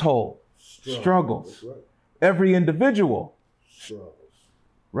household struggles. That's right. Every individual Struggles.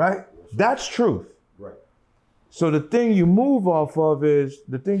 right? That's truth. Right. So the thing you move off of is,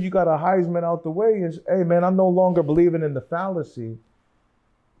 the thing you got to Heisman out the way is, hey man, I'm no longer believing in the fallacy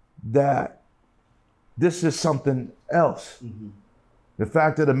that this is something else. Mm-hmm. The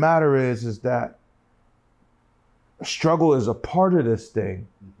fact of the matter is that struggle is a part of this thing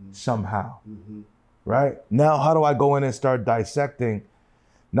somehow, right? Now, how do I go in and start dissecting,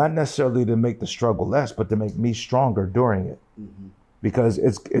 not necessarily to make the struggle less, but to make me stronger during it? Because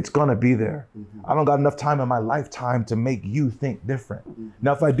it's gonna be there. I don't got enough time in my lifetime to make you think different.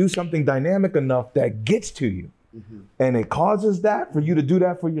 Now, if I do something dynamic enough that gets to you and it causes that for you to do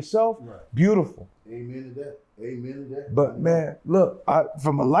that for yourself, beautiful. Amen to that. Amen to that. But man, look,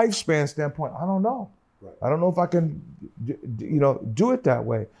 from a lifespan standpoint, I don't know. I don't know if I can, do it that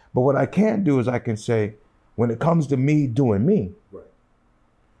way. But what I can do is I can say, when it comes to me doing me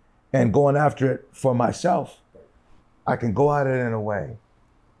and going after it for myself, I can go at it in a way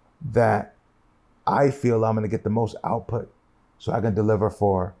that I feel I'm going to get the most output so I can deliver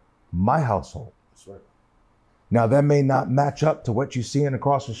for my household. That's right. Now, that may not match up to what you're seeing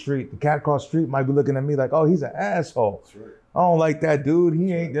across the street. The cat across the street might be looking at me like, oh, he's an asshole. That's right. I don't like that dude.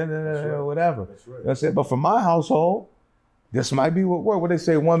 He ain't whatever. That's right. You know what I'm saying? But for my household, this might be what they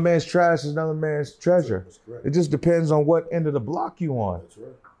say, one man's trash is another man's treasure. That's correct. It just depends on what end of the block you on. That's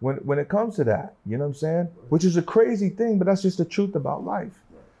right. When it comes to that, you know what I'm saying? Which is a crazy thing, but that's just the truth about life.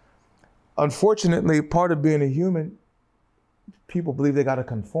 Unfortunately, part of being a human, people believe they got to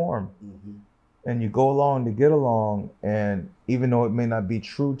conform. And you go along to get along, and even though it may not be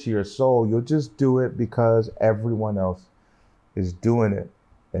true to your soul, you'll just do it because everyone else is doing it.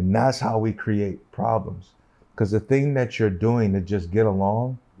 And that's how we create problems. Because the thing that you're doing to just get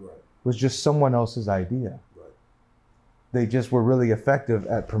along was just someone else's idea. They just were really effective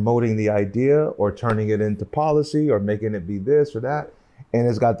at promoting the idea or turning it into policy or making it be this or that. And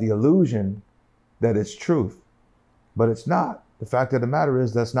it's got the illusion that it's truth, but it's not. The fact of the matter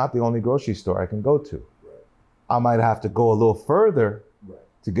is that's not the only grocery store I can go to. I might have to go a little further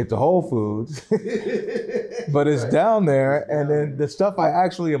to get to Whole Foods, but it's down there. And then the stuff I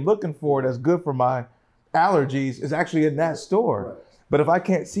actually am looking for that's good for my allergies is actually in that store. But if I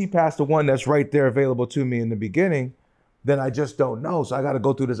can't see past the one that's right there available to me in the beginning, then I just don't know. So I got to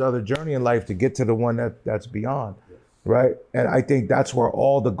go through this other journey in life to get to the one that's beyond, right? And I think that's where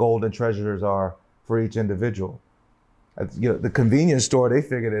all the golden treasures are for each individual. The convenience store, they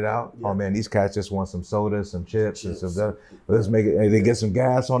figured it out. Oh man, these cats just want some soda, some chips. And some. Let's make it. They get some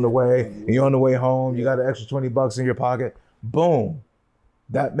gas on the way, and you're on the way home. You got an extra $20 in your pocket. Boom,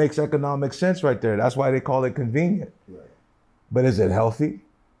 that makes economic sense right there. That's why they call it convenient. But is it healthy?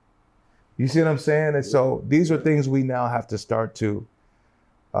 You see what I'm saying? And so these are things we now have to start to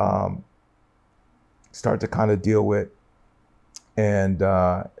kind of deal with, and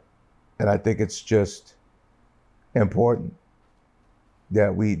I think it's just important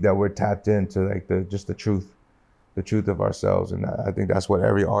that we're tapped into like the truth of ourselves, and I think that's what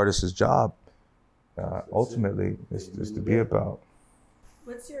every artist's job ultimately is to be about.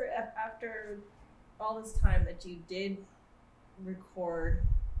 What's your, after all this time that you did record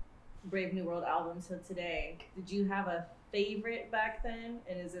Brave New World album till today, did you have a favorite back then,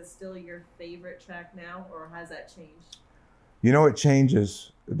 and is it still your favorite track now, or has that changed? You know, it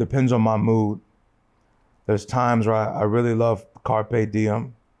changes. It depends on my mood. There's times where I really love Carpe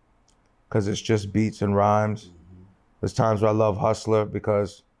Diem because it's just beats and rhymes. There's times where I love Hustler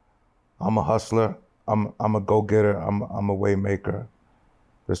because I'm a hustler. I'm a go-getter. I'm a way maker.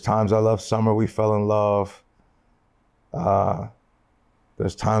 There's times I love Summer We Fell in Love.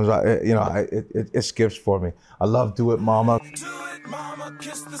 There's times it skips for me. I love Do It Mama. Do it, mama,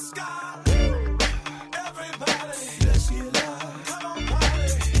 kiss the sky. Everybody, let's get loud. Come on,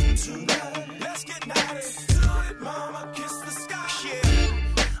 party tonight. Let's get naughty. Do it, mama, kiss the sky.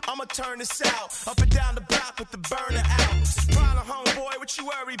 Yeah, I'ma turn this out. Up and down the block with the burner out. Problem, homeboy, what you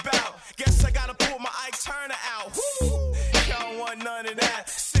worry about? Guess I gotta pull my Ike Turner out. Woo! Y'all don't want none of that.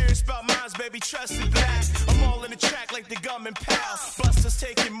 Serious about mines, baby, trust it black. I'm all in the track like the gum and pal. Busters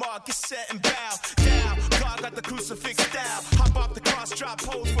taking mark, get set and bow down. God got the crucifix style. Hop off the cross, drop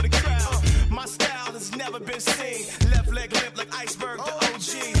pose for the crowd. My style has never been seen. Left leg limp like iceberg, the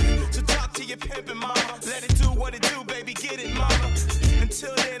OG. So talk to your pimpin', mama. Let it do what it do, baby, get it, mama.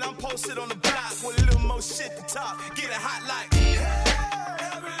 Until then, I'm posted on the block with a little more shit to talk. Get it hot like, hey,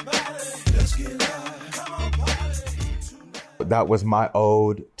 everybody, let's get loud. Come on, party tonight. That was my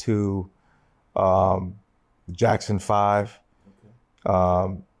ode to Jackson 5.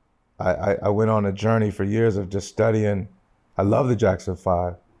 I went on a journey for years of just studying. I love the Jackson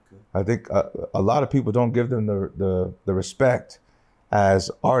 5. I think a lot of people don't give them the respect as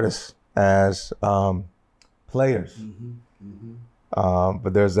artists, as players.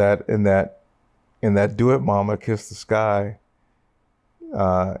 But there's that in that Do It Mama, Kiss the Sky.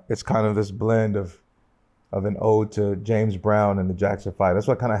 It's kind of this blend of an ode to James Brown and the Jackson 5. That's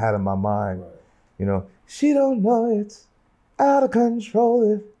what I kind of had in my mind. Right. You know, she don't know it's out of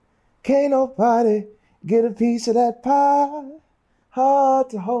control if can't nobody get a piece of that pie.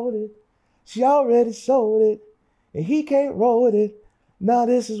 Hard to hold it. She already sold it, and he can't roll with it. Now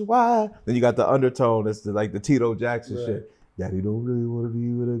this is why. Then you got the undertone. It's like the Tito Jackson shit. Daddy don't really want to be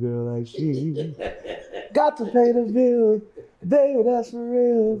with a girl like she. Got to pay the bill. Baby, that's for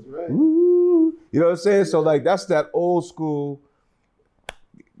real. That's right. Ooh. You know what I'm saying? So like that's that old school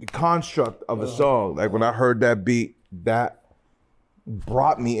construct of a song. Like when I heard that beat, that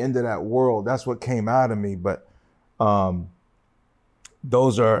brought me into that world. That's what came out of me. But that's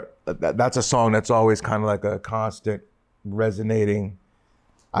a song that's always kind of like a constant resonating.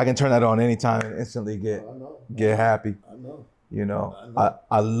 I can turn that on anytime and instantly get happy. I know. You know,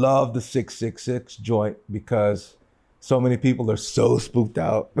 I love the 666 joint because so many people are so spooked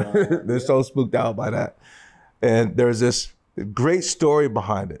out. They're so spooked out by that. And there's this great story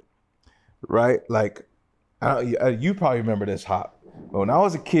behind it, right? Like, you probably remember this, Hop. When I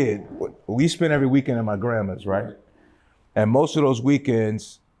was a kid, we spent every weekend at my grandma's, right? And most of those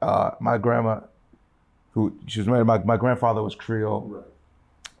weekends, my grandma, she was married, my grandfather was Creole. Right.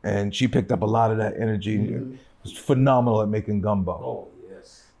 And she picked up a lot of that energy. Mm-hmm. Was phenomenal at making gumbo. Oh,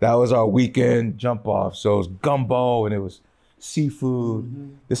 yes. That was our weekend jump off. So it was gumbo and it was seafood.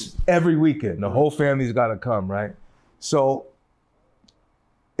 Mm-hmm. This every weekend. The whole family's got to come, right? So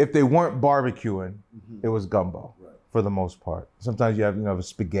if they weren't barbecuing, it was gumbo for the most part. Sometimes you have, a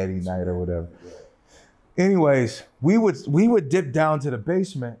spaghetti night or whatever. Right. Anyways, we would dip down to the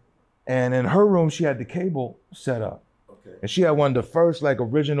basement, and in her room she had the cable set up. Okay. And she had one of the first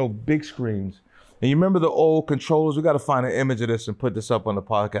original big screens. And you remember the old controllers? We got to find an image of this and put this up on the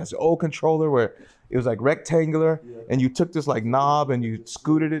podcast. The old controller where it was rectangular, and you took this knob and you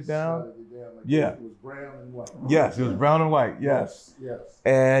scooted it down. It was brown and white. Yes, it was brown and white. Yes.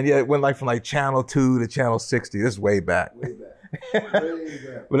 And it went from channel 2 to channel 60. This is way back. Way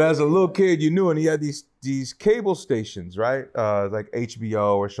back. But as a little kid, you knew, and he had these cable stations, right? Like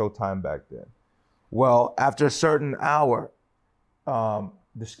HBO or Showtime back then. Well, after a certain hour,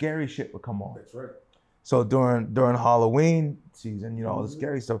 the scary shit would come on. That's right. So during Halloween season, all the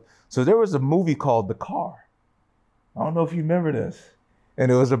scary stuff. So there was a movie called The Car. I don't know if you remember this.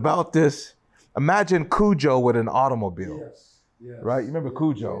 And it was about this, imagine Cujo with an automobile. Yes. Right? You remember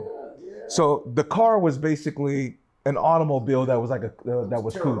Cujo? Yeah. So The Car was basically an automobile that was that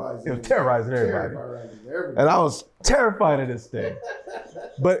was cool. It was terrorizing everybody. And I was terrified of this thing.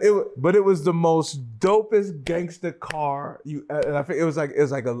 But it was the most dopest gangster car and I think it was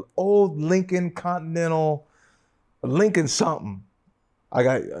like an old Lincoln Continental, Lincoln something. We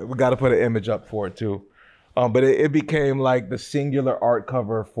got to put an image up for it too. But it became like the singular art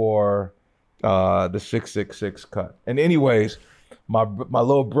cover for the 666 cut. And anyways, my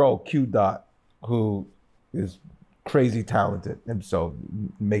little bro Q Dot, who is crazy talented himself,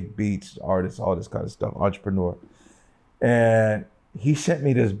 make beats, artist, all this kind of stuff, entrepreneur. And he sent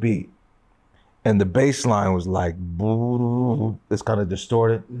me this beat. And the bass line was like, it's kind of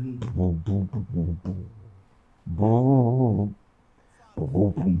distorted.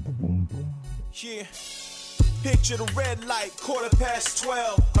 Yeah. Picture the red light,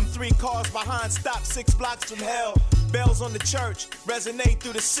 12:15. I'm 3 cars behind, stop 6 blocks from hell. Bells on the church resonate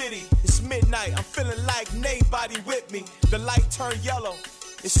through the city. It's midnight, I'm feeling like nobody with me. The light turned yellow.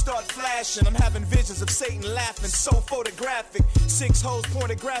 It start flashing, I'm having visions of Satan laughing, so photographic. 6 hoes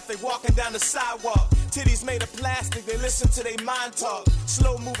pornographic, walking down the sidewalk. Titties made of plastic, they listen to their mind talk.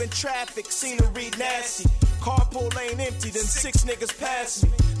 Slow moving traffic, scenery nasty. Carpool lane empty, then 6 niggas pass me.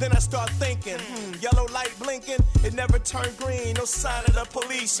 Then I start thinking, yellow light blinking, it never turned green, no sign of the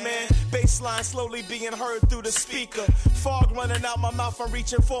police, man. Bassline slowly being heard through the speaker. Fog running out my mouth, I'm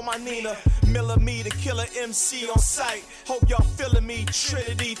reaching for my Nina. Millimeter killer MC on sight. Hope y'all feeling me,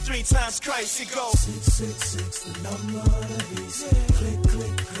 Trinity 3 times Christ. It goes 666, the number of the beast. Click,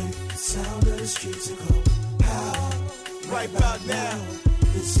 click, click, sound of the streets. It go pow, right about now.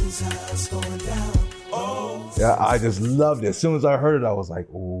 This is how it's going down. Oh. Yeah, I just loved it. As soon as I heard it, I was like,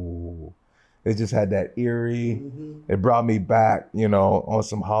 ooh. It just had that eerie. It brought me back, you know, on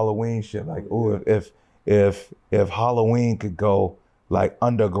some Halloween shit. Like, ooh, if Halloween could go like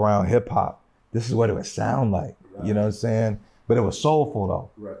underground hip hop, this is what it would sound like. Right. You know what I'm saying? But it was soulful though.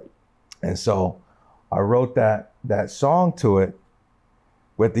 Right. And so I wrote that song to it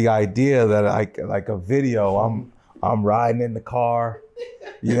with the idea that like a video, I'm riding in the car,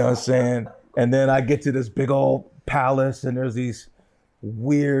 you know what I'm saying? And then I get to this big old palace and there's these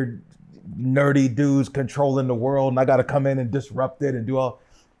weird, nerdy dudes controlling the world and I got to come in and disrupt it and do all.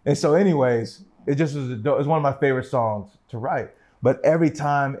 And so anyways, it just was, it was one of my favorite songs to write. But every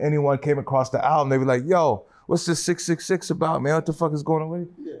time anyone came across the album, they'd be like, yo, what's this 666 about, man? What the fuck is going on with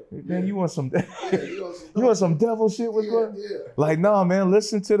you? Yeah, man, you want some you want some devil shit? What's going on? Yeah. Like, no, man,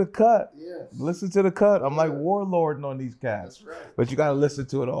 listen to the cut. Yes. Listen to the cut. I'm like warlording on these cats. That's right. But you gotta listen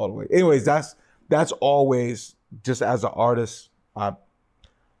to it all the way. Anyways, that's always, just as an artist, I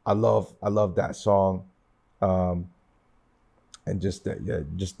love that song. And just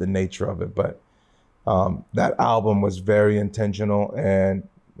the nature of it. But that album was very intentional, and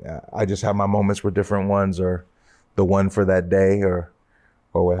I just have my moments with different ones, or the one for that day, or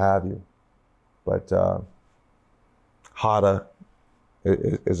what have you. But Hada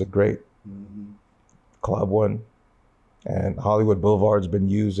is a great club one, and Hollywood Boulevard's been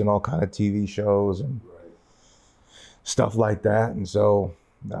used in all kind of TV shows and stuff like that. And so,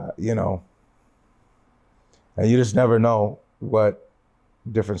 you know, and you just never know what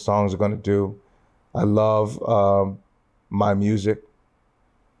different songs are going to do. I love my music.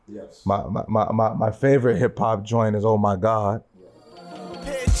 Yes. My favorite hip hop joint is Oh My God.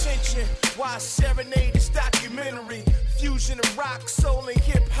 Pay attention, why serenade this documentary? Fusion of rock, soul, and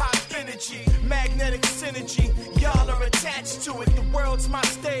hip hop energy, magnetic synergy. Y'all are attached to it. The world's my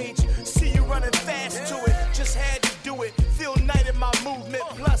stage. See you running fast to it. Just had to do it. Feel night in my movement.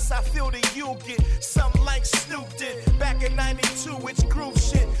 Plus, I feel that you'll get something like Snoop did back in '92. It's groove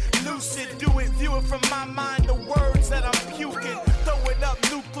shit. Lucid, do it. View it from my mind. The words that I'm puking. Throw it up,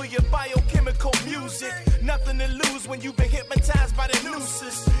 nuclear, biochemical music. Nothing to lose when you've been hypnotized by the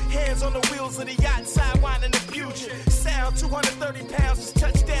nooses. Hands on the wheels of the yacht, sidewinding the Puget. Sound 230 pounds, just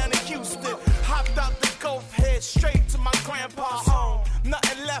touched down in Houston. Hopped out the Gulf, head straight to my grandpa's home.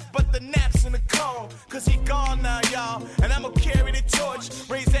 Nothing left but the naps in the cone. Cause he gone now, y'all. And I'ma carry the torch.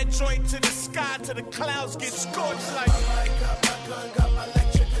 Raise that joint to the sky till the clouds get scorched like. I got my gun, got my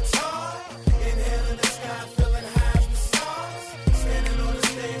electric guitar. Inhaling the sky, feeling high as the stars. Standing on the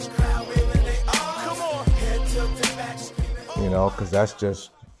stage, crowd waving they arms. Come on, head tilted back, screaming. You know, cause that's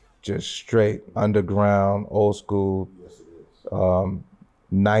just straight underground, old school,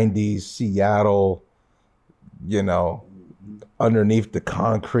 90s Seattle, you know, underneath the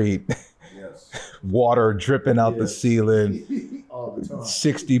concrete, water dripping out the ceiling, all the time.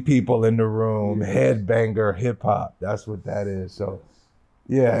 60 people in the room, headbanger hip hop. That's what that is. So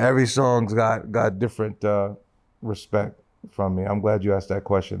yeah, every song's got different respect from me. I'm glad you asked that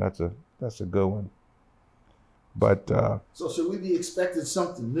question. That's a good one. But so should we be expecting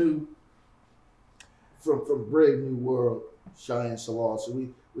something new from Brave New World, Shyan Selah? So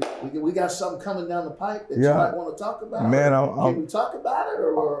we got something coming down the pipe that you Yeah. might want to talk about? Man, Can we talk about it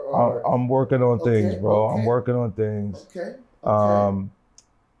or I'm working on things, Okay, bro. okay. I'm working on things. okay?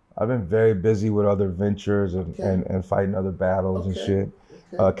 I've been very busy with other ventures and, Okay. and fighting other battles and Okay. shit.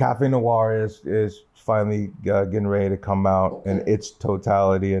 Okay. Cafe Noir is finally getting ready to come out in Okay. its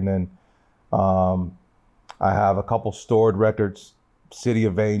totality, and then I have a couple stored records, City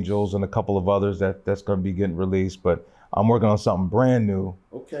of Angels, and a couple of others that's going to be getting released. But I'm working on something brand new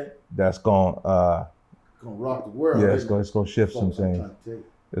Okay. that's going Gonna rock the world. yeah, isn't it's going to shift some Folks, I'm things. trying to tell you.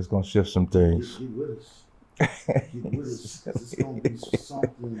 It's going to shift some things. Get with us. Get with us. 'Cause it's gonna be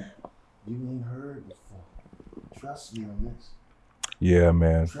something you ain't heard before. Trust me on this. Yeah,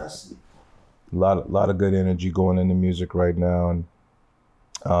 man. Trust me. A lot of good energy going into music right now, and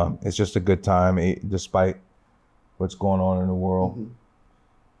it's just a good time, despite what's going on in the world.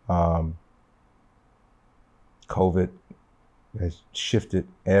 Mhm. COVID has shifted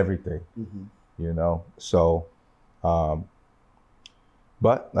everything, Mhm. you know. So, but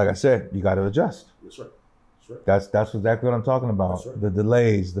like I said, you got to adjust. That's right. That's right. That's exactly what I'm talking about. That's right. The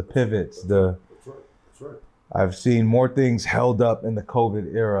delays, the pivots, the. That's right. That's right. I've seen more things held up in the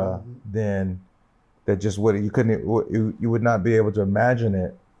COVID era Mhm. than that just would you would not be able to imagine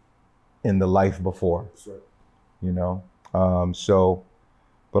it in the life before, That's right. you know. So,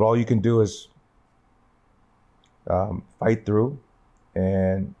 but all you can do is fight through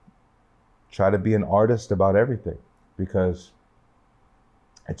and try to be an artist about everything, because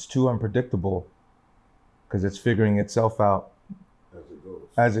it's too unpredictable, because it's figuring itself out As it goes.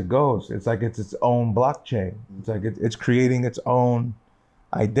 as it goes. It's like it's its own blockchain. It's like it's creating its own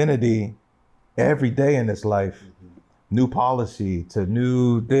identity every day in this life. New policy to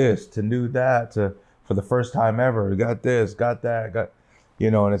new this to new that to for the first time ever. Got this, got that, got, you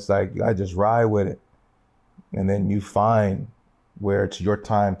know, and it's like I just ride with it. And then you find where it's your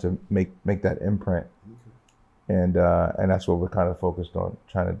time to make that imprint. And that's what we're kind of focused on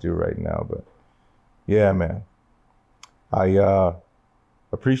trying to do right now. But yeah, man. I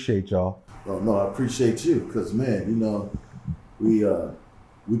appreciate y'all. Oh, no, I appreciate you, because man, you know,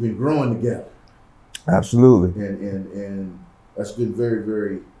 we've been growing together, Absolutely. and that's been very,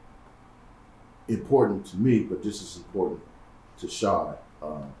 very important to me, but just as important to Shyan,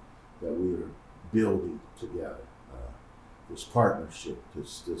 that we are building together. This partnership,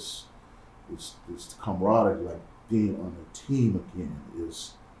 this camaraderie, like being on a team again,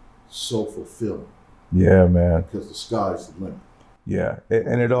 is so fulfilling, Yeah, man. because the sky's the limit. Yeah.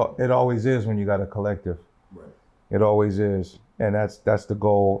 It always is when you got a collective. Right. It always is. And that's the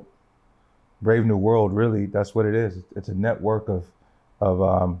goal. Brave New World, really, that's what it is. It's a network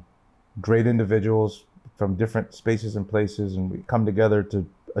of great individuals from different spaces and places, and we come together to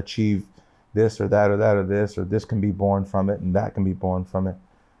achieve this or that or that or this, or this can be born from it and that can be born from it.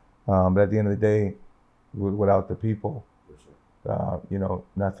 But at the end of the day, without the people, you know,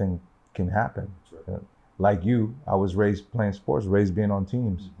 nothing can happen. That's right. Like you, I was raised playing sports, raised being on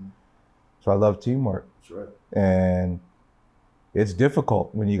teams. Mm-hmm. So I love teamwork. That's right. And it's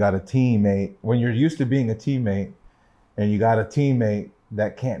difficult when you got a teammate, when you're used to being a teammate and you got a teammate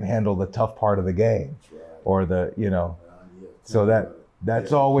that can't handle the tough part of the game, That's right. or the, you know, Yeah. so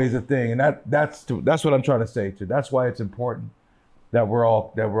that's Yeah. always a thing. And that's what I'm trying to say too. That's why it's important that we're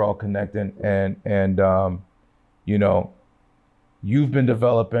all connecting, and you know, you've been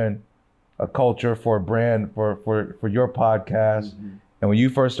developing a culture for a brand for your podcast. Mm-hmm. And when you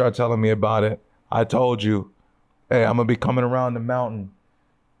first started telling me about it, I told you, hey, I'm gonna be coming around the mountain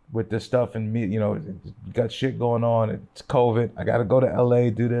with this stuff, and me, you know, you got shit going on. It's COVID. I gotta go to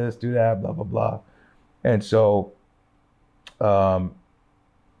LA, do this, do that, blah blah blah. And so,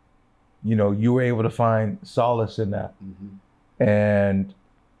 you know, you were able to find solace in that. Mm-hmm. And,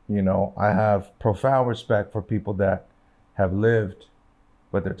 you know, I have profound respect for people that have lived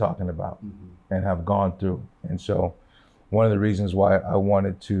what they're talking about, Mm-hmm. and have gone through. And so one of the reasons why I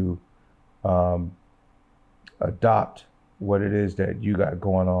wanted to adopt what it is that you got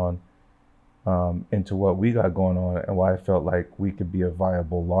going on into what we got going on, and why I felt like we could be a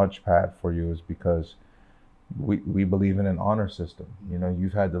viable launch pad for you, is because we believe in an honor system. You know,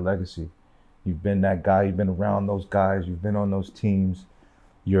 you've had the legacy. You've been that guy. You've been around those guys. You've been on those teams.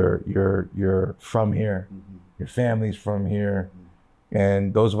 You're from here. Mm-hmm. Your family's from here.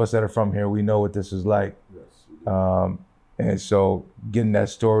 And those of us that are from here, we know what this is like. Yes, we do. And so getting that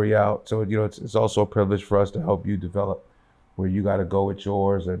story out. So, you know, it's also a privilege for us to help you develop where you got to go with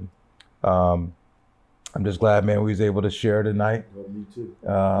yours. And I'm just glad, man, we was able to share tonight. Well, me too.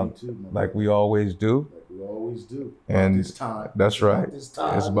 Um, Me too. like we always do. Like we always do. And this time. That's right. It's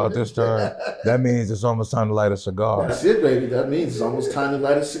about this time. That means it's almost time to light a cigar. That's it, baby. That means it's almost time to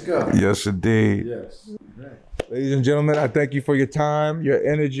light a cigar. Yes, indeed. Yes. Right. Ladies and gentlemen, I thank you for your time, your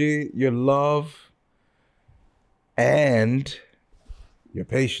energy, your love, and your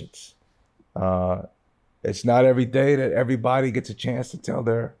patience. It's not every day that everybody gets a chance to tell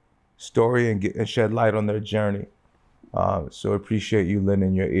their story and shed light on their journey. So appreciate you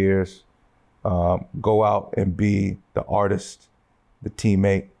lending your ears. Go out and be the artist, the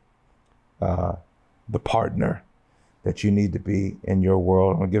teammate, the partner that you need to be in your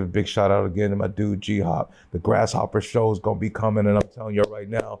world. I'm gonna give a big shout out again to my dude G-Hop. The Grasshopper show is gonna be coming, and I'm telling you right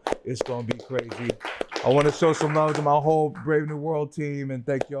now, it's gonna be crazy. I want to show some love to my whole Brave New World team, and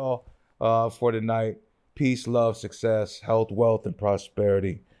thank y'all for tonight. Peace, love, success, health, wealth, and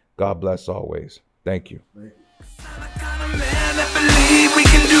prosperity. God bless always. Thank you. Thank you. I'm the kind of man that believes